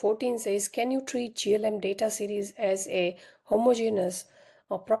 question 14 says, can you treat GLM data series as a homogeneous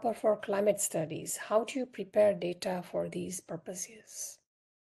or proper for climate studies? How do you prepare data for these purposes?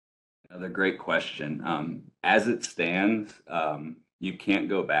 Another great question. As it stands, you can't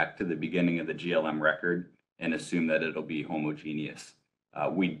go back to the beginning of the GLM record and assume that it'll be homogeneous.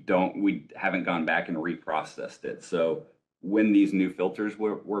 We haven't gone back and reprocessed it. So when these new filters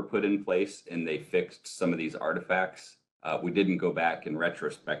were put in place and they fixed some of these artifacts, we didn't go back and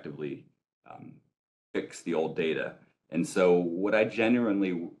retrospectively fix the old data. And so what I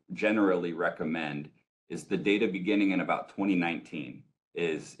generally recommend is the data beginning in about 2019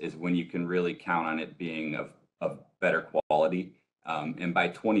 is when you can really count on it being of better quality. And by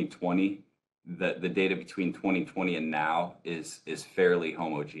 2020, the data between 2020 and now is fairly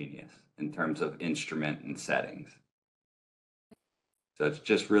homogeneous in terms of instrument and settings. So it's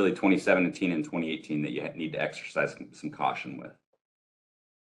just really 2017 and 2018 that you need to exercise some caution with.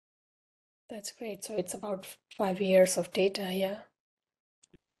 That's great. So it's about 5 years of data, yeah.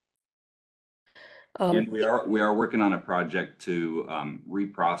 And we are working on a project to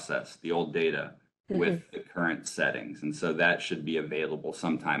reprocess the old data with the current settings. And so that should be available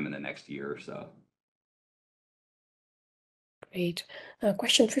sometime in the next year or so. Great.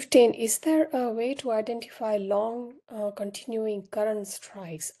 Question 15, is there a way to identify long continuing current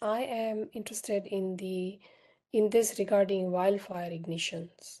strikes? I am interested in this regarding wildfire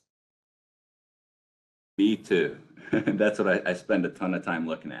ignitions. Me too. That's what I spend a ton of time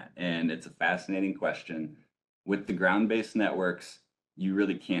looking at. And it's a fascinating question. With the ground-based networks, you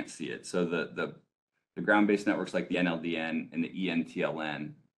really can't see it. So the ground-based networks like the NLDN and the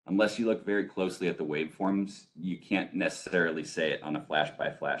ENTLN, unless you look very closely at the waveforms, you can't necessarily say it on a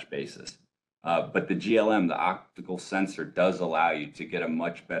flash-by-flash basis. But the GLM, the optical sensor, does allow you to get a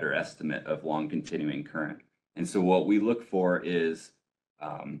much better estimate of long continuing current. And so what we look for is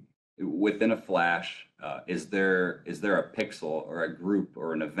within a flash, is there a pixel or a group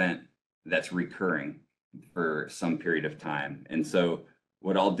or an event that's recurring for some period of time? And so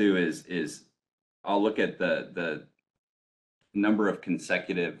what I'll do is I'll look at the number of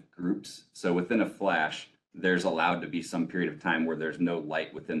consecutive groups. So within a flash, there's allowed to be some period of time where there's no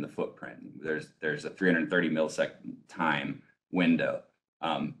light within the footprint. There's a 330 millisecond time window.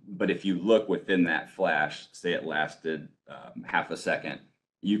 But if you look within that flash, say it lasted half a second,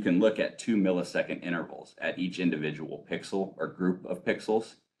 you can look at 2 millisecond intervals at each individual pixel or group of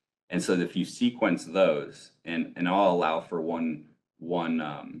pixels. And so if you sequence those, and I'll allow for one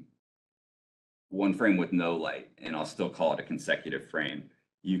frame with no light, and I'll still call it a consecutive frame.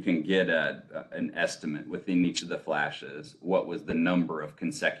 you can get an estimate within each of the flashes, what was the number of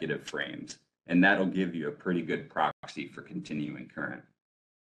consecutive frames, and that'll give you a pretty good proxy for continuing current.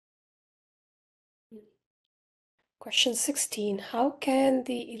 Question 16. How can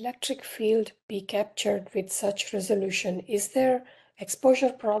the electric field be captured with such resolution? Is there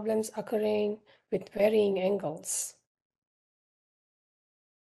exposure problems occurring with varying angles?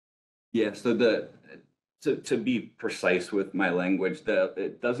 Yeah, so to be precise with my language,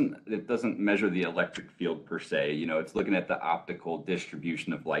 it doesn't measure the electric field per se. You know, it's looking at the optical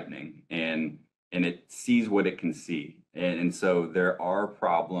distribution of lightning, and it sees what it can see. And so there are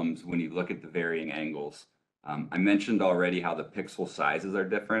problems when you look at the varying angles. I mentioned already how the pixel sizes are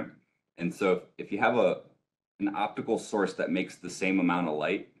different. And so if you have an optical source that makes the same amount of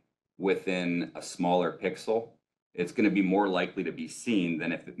light within a smaller pixel, it's going to be more likely to be seen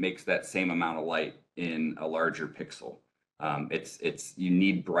than if it makes that same amount of light in a larger pixel. You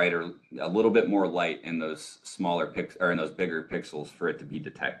need a little bit more light in those smaller or in those bigger pixels for it to be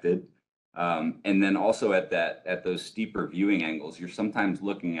detected. And then also at those steeper viewing angles, you're sometimes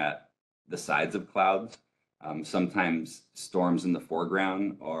looking at the sides of clouds. Sometimes storms in the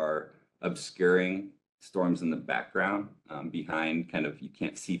foreground are obscuring storms in the background behind, kind of, you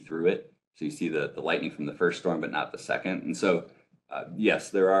can't see through it. So you see the lightning from the first storm, but not the second. And so, yes,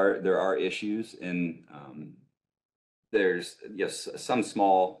 there are issues, and there's some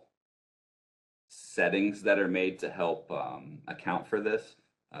small settings that are made to help account for this,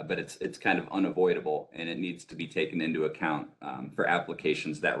 but it's kind of unavoidable, and it needs to be taken into account for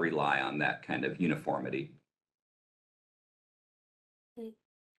applications that rely on that kind of uniformity.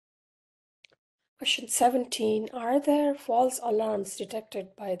 Question 17. Are there false alarms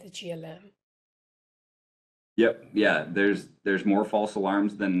detected by the GLM? Yep. Yeah. There's more false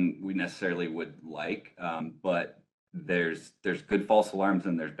alarms than we necessarily would like, but there's good false alarms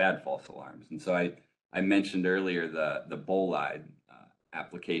and there's bad false alarms. And so I mentioned earlier the bolide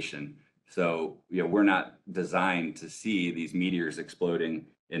application. So we're not designed to see these meteors exploding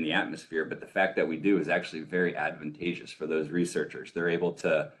in the atmosphere, but the fact that we do is actually very advantageous for those researchers. They're able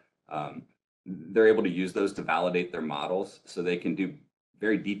to use those to validate their models, so they can do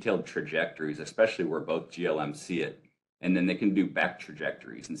very detailed trajectories, especially where both GLMs see it. And then they can do back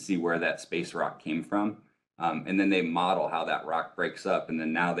trajectories and see where that space rock came from. And then they model how that rock breaks up. And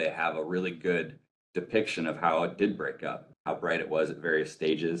then now they have a really good depiction of how it did break up, how bright it was at various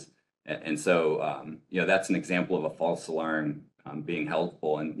stages. And so, that's an example of a false alarm being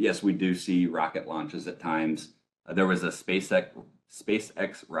helpful. And yes, we do see rocket launches at times. There was a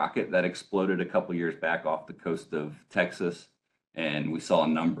SpaceX rocket that exploded a couple years back off the coast of Texas, and we saw a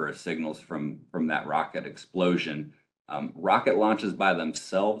number of signals from that rocket explosion. Rocket launches by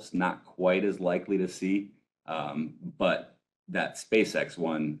themselves, not quite as likely to see, but that SpaceX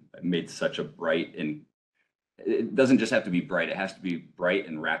one made such a bright, and it doesn't just have to be bright, it has to be bright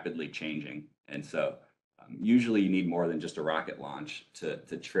and rapidly changing. And so usually you need more than just a rocket launch to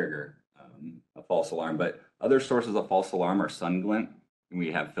trigger a false alarm. But other sources of false alarm are sun glint, and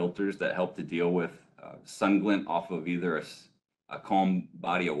we have filters that help to deal with sun glint off of either a calm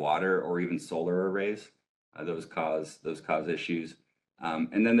body of water or even solar arrays. Those cause issues.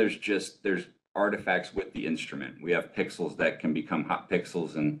 And then there's artifacts with the instrument. We have pixels that can become hot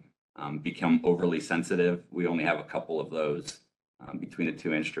pixels and become overly sensitive. We only have a couple of those between the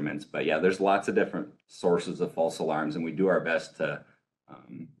two instruments. But yeah, there's lots of different sources of false alarms, and we do our best to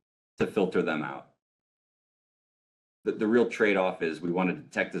filter them out. The real trade-off is we want to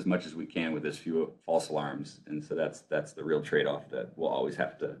detect as much as we can with as few false alarms. And so that's the real trade-off, that we'll always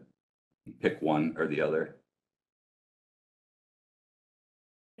have to pick one or the other.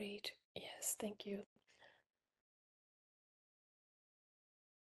 Great. Yes, thank you.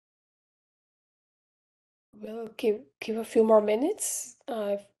 We'll give a few more minutes.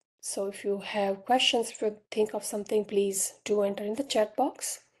 So if you have questions, if you think of something, please do enter in the chat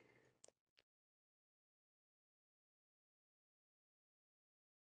box.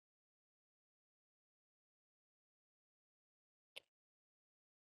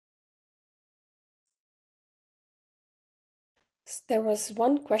 There was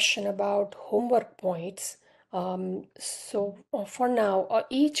one question about homework points. So for now,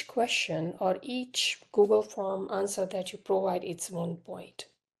 each question or each Google form answer that you provide, it's 1 point.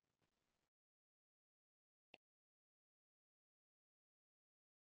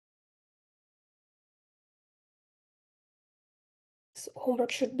 So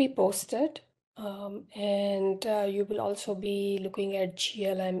homework should be posted, and you will also be looking at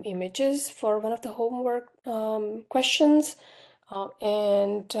GLM images for one of the homework questions,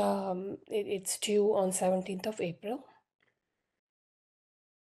 and it's due on 17th of April.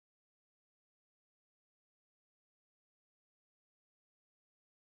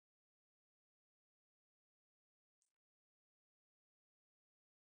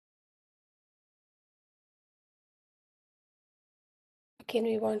 Again,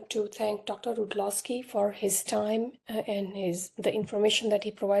 we want to thank Dr. Rudlosky for his time and the information that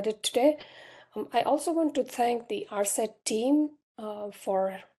he provided today. I also want to thank the ARSET team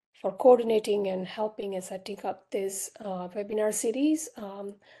for coordinating and helping in setting up this webinar series.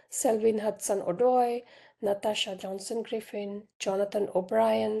 Selvin Hudson-Odoi, Natasha Johnson-Griffin, Jonathan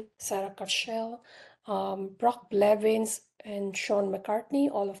O'Brien, Sarah Carshell, Brock Blevins, and Sean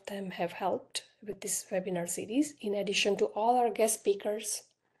McCartney, all of them have helped with this webinar series, in addition to all our guest speakers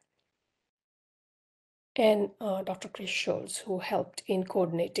and Dr. Chris Schultz, who helped in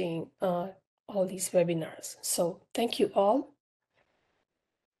coordinating all these webinars. So thank you all.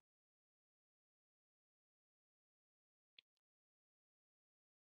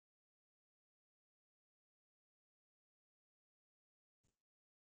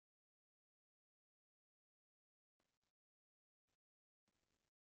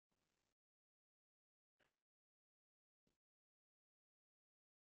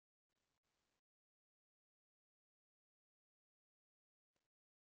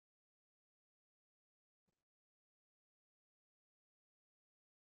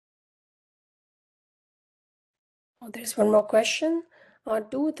 Oh, there's one more question.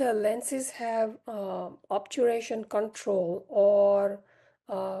 Do the lenses have obturation control or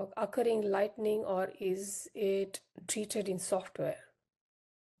occurring lightning, or is it treated in software?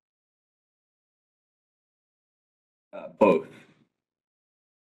 Both.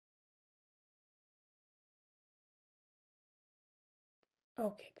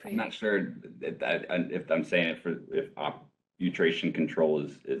 Okay, I'm great. not sure if I'm saying it if obturation control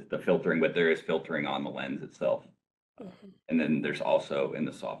is the filtering, but there is filtering on the lens itself. And then there's also in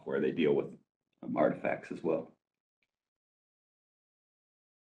the software, they deal with artifacts as well.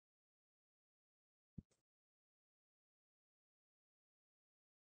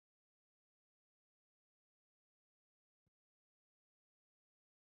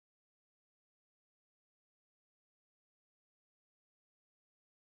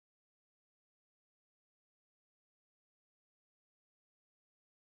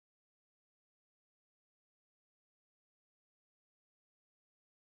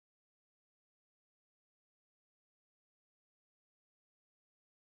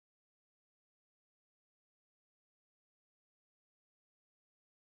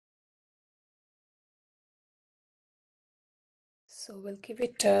 So we'll give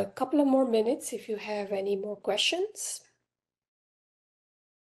it a couple of more minutes if you have any more questions.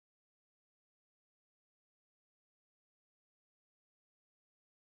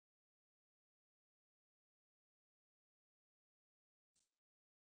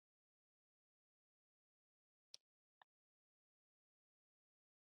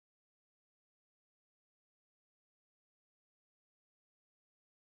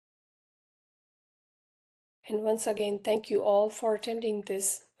 And once again, thank you all for attending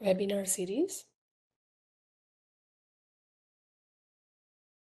this webinar series.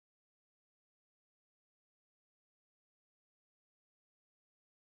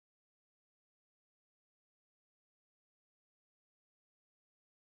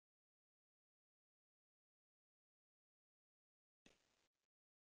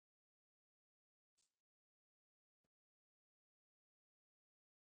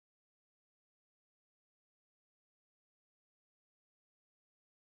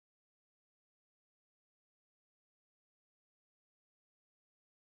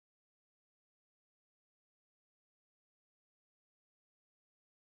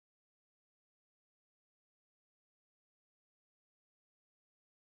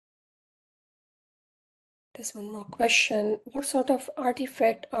 There's one more question. What sort of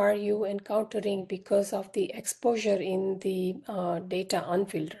artifact are you encountering because of the exposure in the data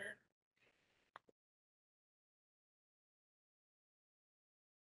unfiltered?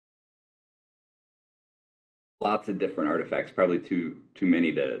 Lots of different artifacts, probably too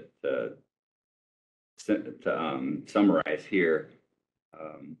many to summarize here.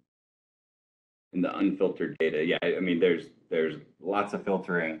 In the unfiltered data, yeah, I mean, there's lots of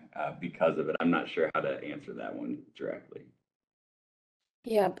filtering because of it. I'm not sure how to answer that one directly.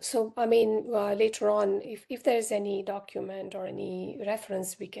 Yeah, so I mean, later on, if there's any document or any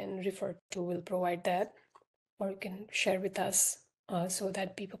reference we can refer to, we'll provide that, or you can share with us so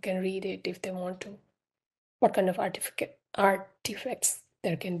that people can read it if they want to. What kind of artifacts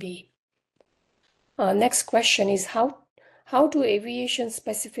there can be. Next question is how do aviation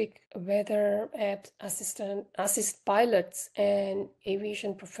specific weather apps assist pilots and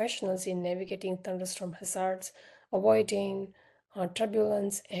aviation professionals in navigating thunderstorm hazards, avoiding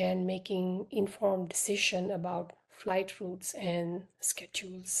turbulence, and making informed decision about flight routes and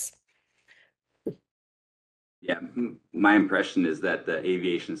schedules? Yeah, my impression is that the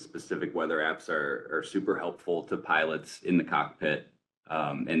aviation-specific weather apps are super helpful to pilots in the cockpit,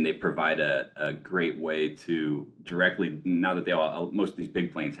 and they provide a great way to directly, now that most of these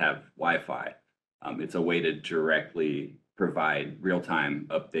big planes have Wi-Fi, it's a way to directly provide real-time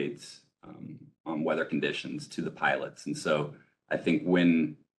updates on weather conditions to the pilots. And so I think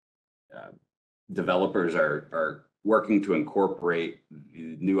when developers are working to incorporate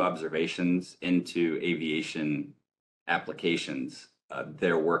new observations into aviation applications,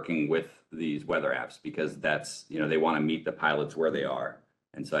 they're working with these weather apps because that's, they want to meet the pilots where they are.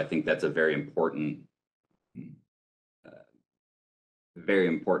 And so I think that's a very important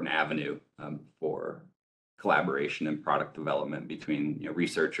avenue for collaboration and product development between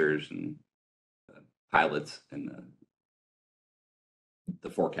researchers and pilots and the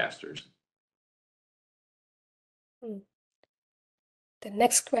forecasters. The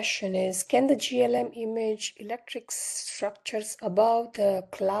next question is, can the GLM image electric structures above the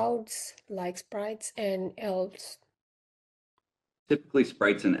clouds like sprites and elves? Typically,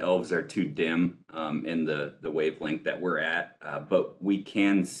 sprites and elves are too dim in the wavelength that we're at, but we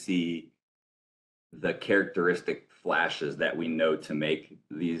can see the characteristic flashes that we know to make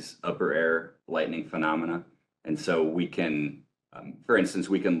these upper air lightning phenomena. And so we can, for instance,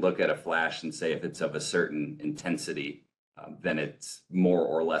 we can look at a flash and say if it's of a certain intensity, then it's more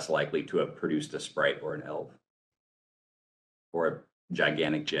or less likely to have produced a sprite or an elf or a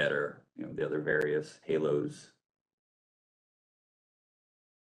gigantic jet or the other various halos.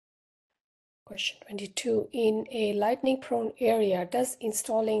 Question 22. In a lightning-prone area, does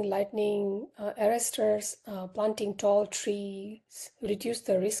installing lightning arresters, planting tall trees, reduce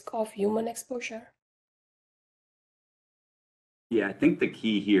the risk of human exposure? Yeah, I think the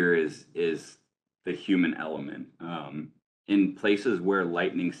key here is the human element. In places where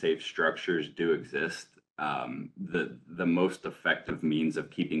lightning-safe structures do exist, the most effective means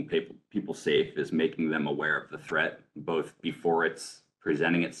of keeping people safe is making them aware of the threat, both before it's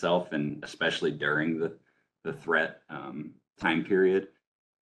presenting itself and especially during the threat time period.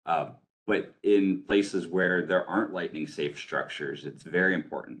 But in places where there aren't lightning-safe structures, it's very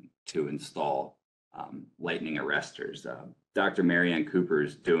important to install lightning arresters. Dr. Marianne Cooper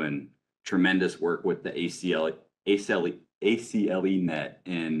is doing tremendous work with the ACLE net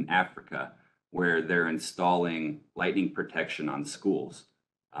in Africa, where they're installing lightning protection on schools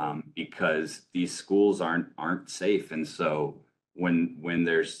because these schools aren't safe. And so when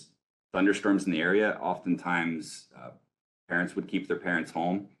there's thunderstorms in the area, oftentimes parents would keep their parents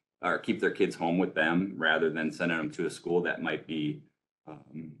home or keep their kids home with them rather than sending them to a school that might be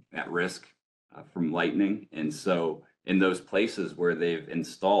at risk from lightning. And so in those places where they've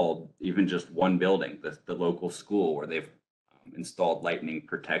installed even just one building, the local school where they've installed lightning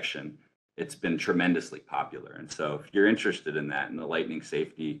protection, it's been tremendously popular. And so if you're interested in that and the lightning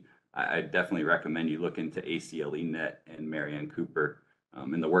safety, I definitely recommend you look into ACLE net and Marianne Cooper,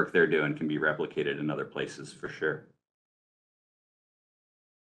 and the work they're doing can be replicated in other places for sure.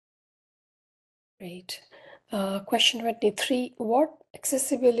 Great. Question 23. What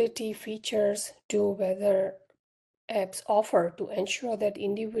accessibility features do weather apps offer to ensure that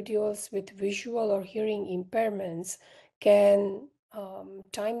individuals with visual or hearing impairments can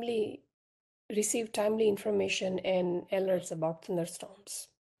receive timely information and alerts about thunderstorms?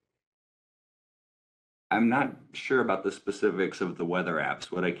 I'm not sure about the specifics of the weather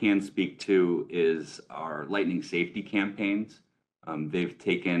apps. What I can speak to is our lightning safety campaigns. They've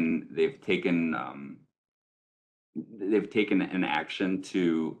taken an action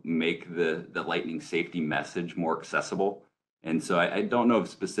to make the lightning safety message more accessible. And so I don't know of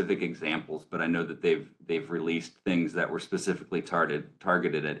specific examples, but I know that they've released things that were specifically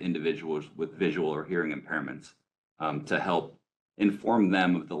targeted at individuals with visual or hearing impairments to help inform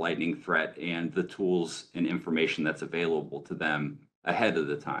them of the lightning threat and the tools and information that's available to them ahead of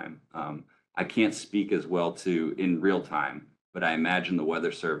the time. I can't speak as well to in real time, but I imagine the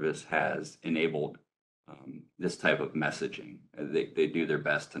Weather Service has enabled this type of messaging. They do their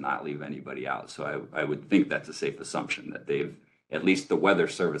best to not leave anybody out. So I would think that's a safe assumption that at least the Weather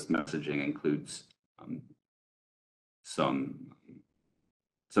Service messaging includes some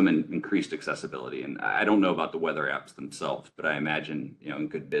increased accessibility. And I don't know about the weather apps themselves, but I imagine, in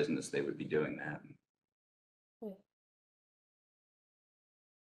good business, they would be doing that.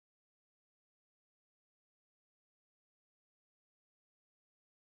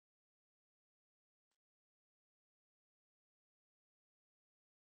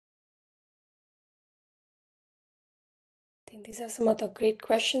 I think these are some of the great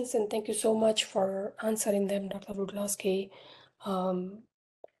questions, and thank you so much for answering them, Dr. Rudlosky.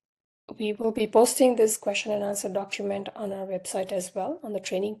 We will be posting this question and answer document on our website as well, on the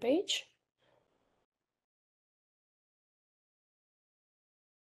training page.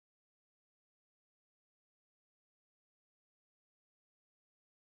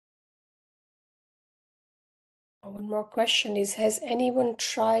 One more question is, has anyone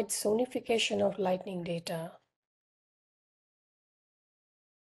tried zonification of lightning data?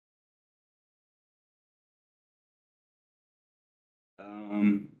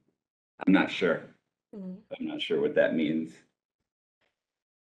 I'm not sure. I'm not sure what that means.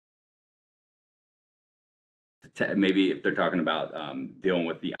 Maybe if they're talking about dealing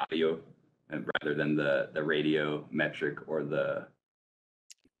with the audio rather than the radio metric or the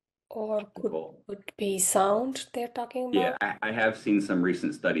Or could be sound they're talking about? Yeah, I have seen some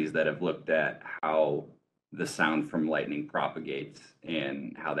recent studies that have looked at how the sound from lightning propagates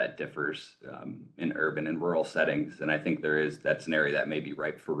and how that differs in urban and rural settings. And I think that's an area that may be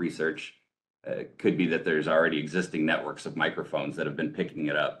ripe for research. It could be that there's already existing networks of microphones that have been picking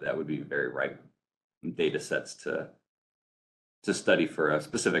it up. That would be very ripe data sets to study for a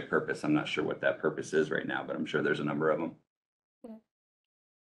specific purpose. I'm not sure what that purpose is right now, but I'm sure there's a number of them.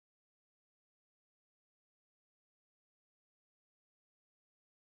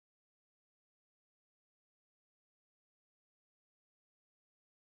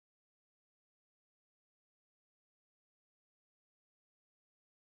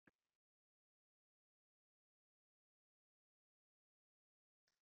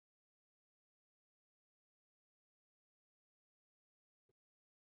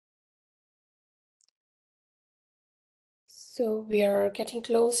 So we are getting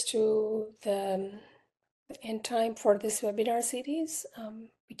close to the end time for this webinar series.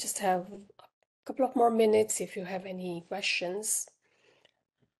 We just have a couple of more minutes if you have any questions.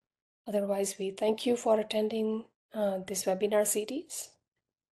 Otherwise, we thank you for attending this webinar series,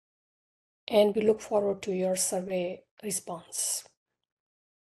 and we look forward to your survey response.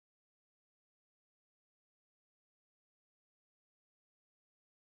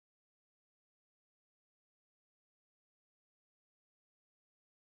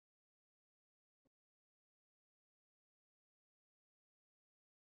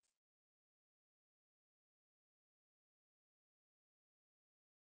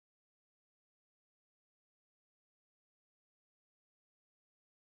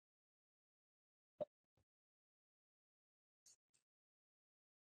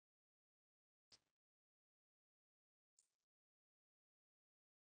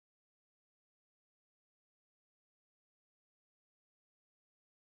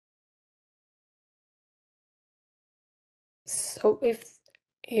 So if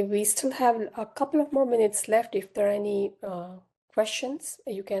we still have a couple of more minutes left, if there are any questions,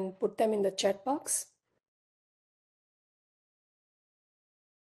 you can put them in the chat box.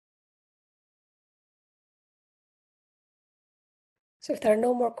 So if there are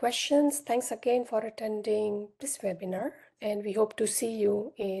no more questions, thanks again for attending this webinar, and we hope to see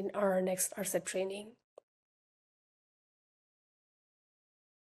you in our next ARSET training.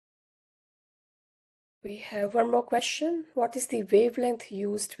 We have one more question. What is the wavelength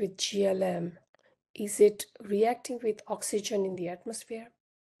used with GLM? Is it reacting with oxygen in the atmosphere?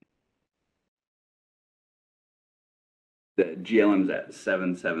 The GLM's at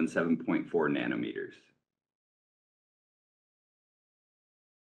 777.4 nanometers.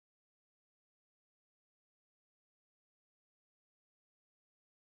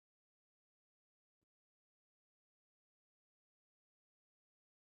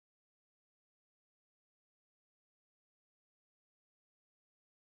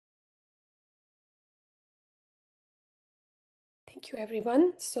 Thank you,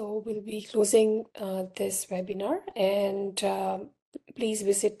 everyone. So we'll be closing this webinar, and please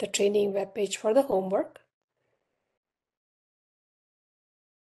visit the training webpage for the homework.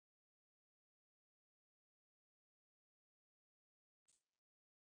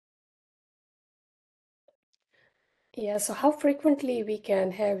 Yeah, so how frequently we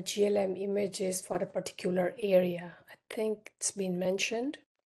can have GLM images for a particular area? I think it's been mentioned.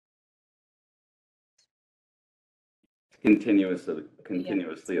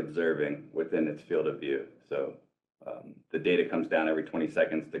 Continuously observing within its field of view. So the data comes down every 20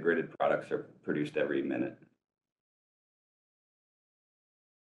 seconds. The gridded products are produced every minute.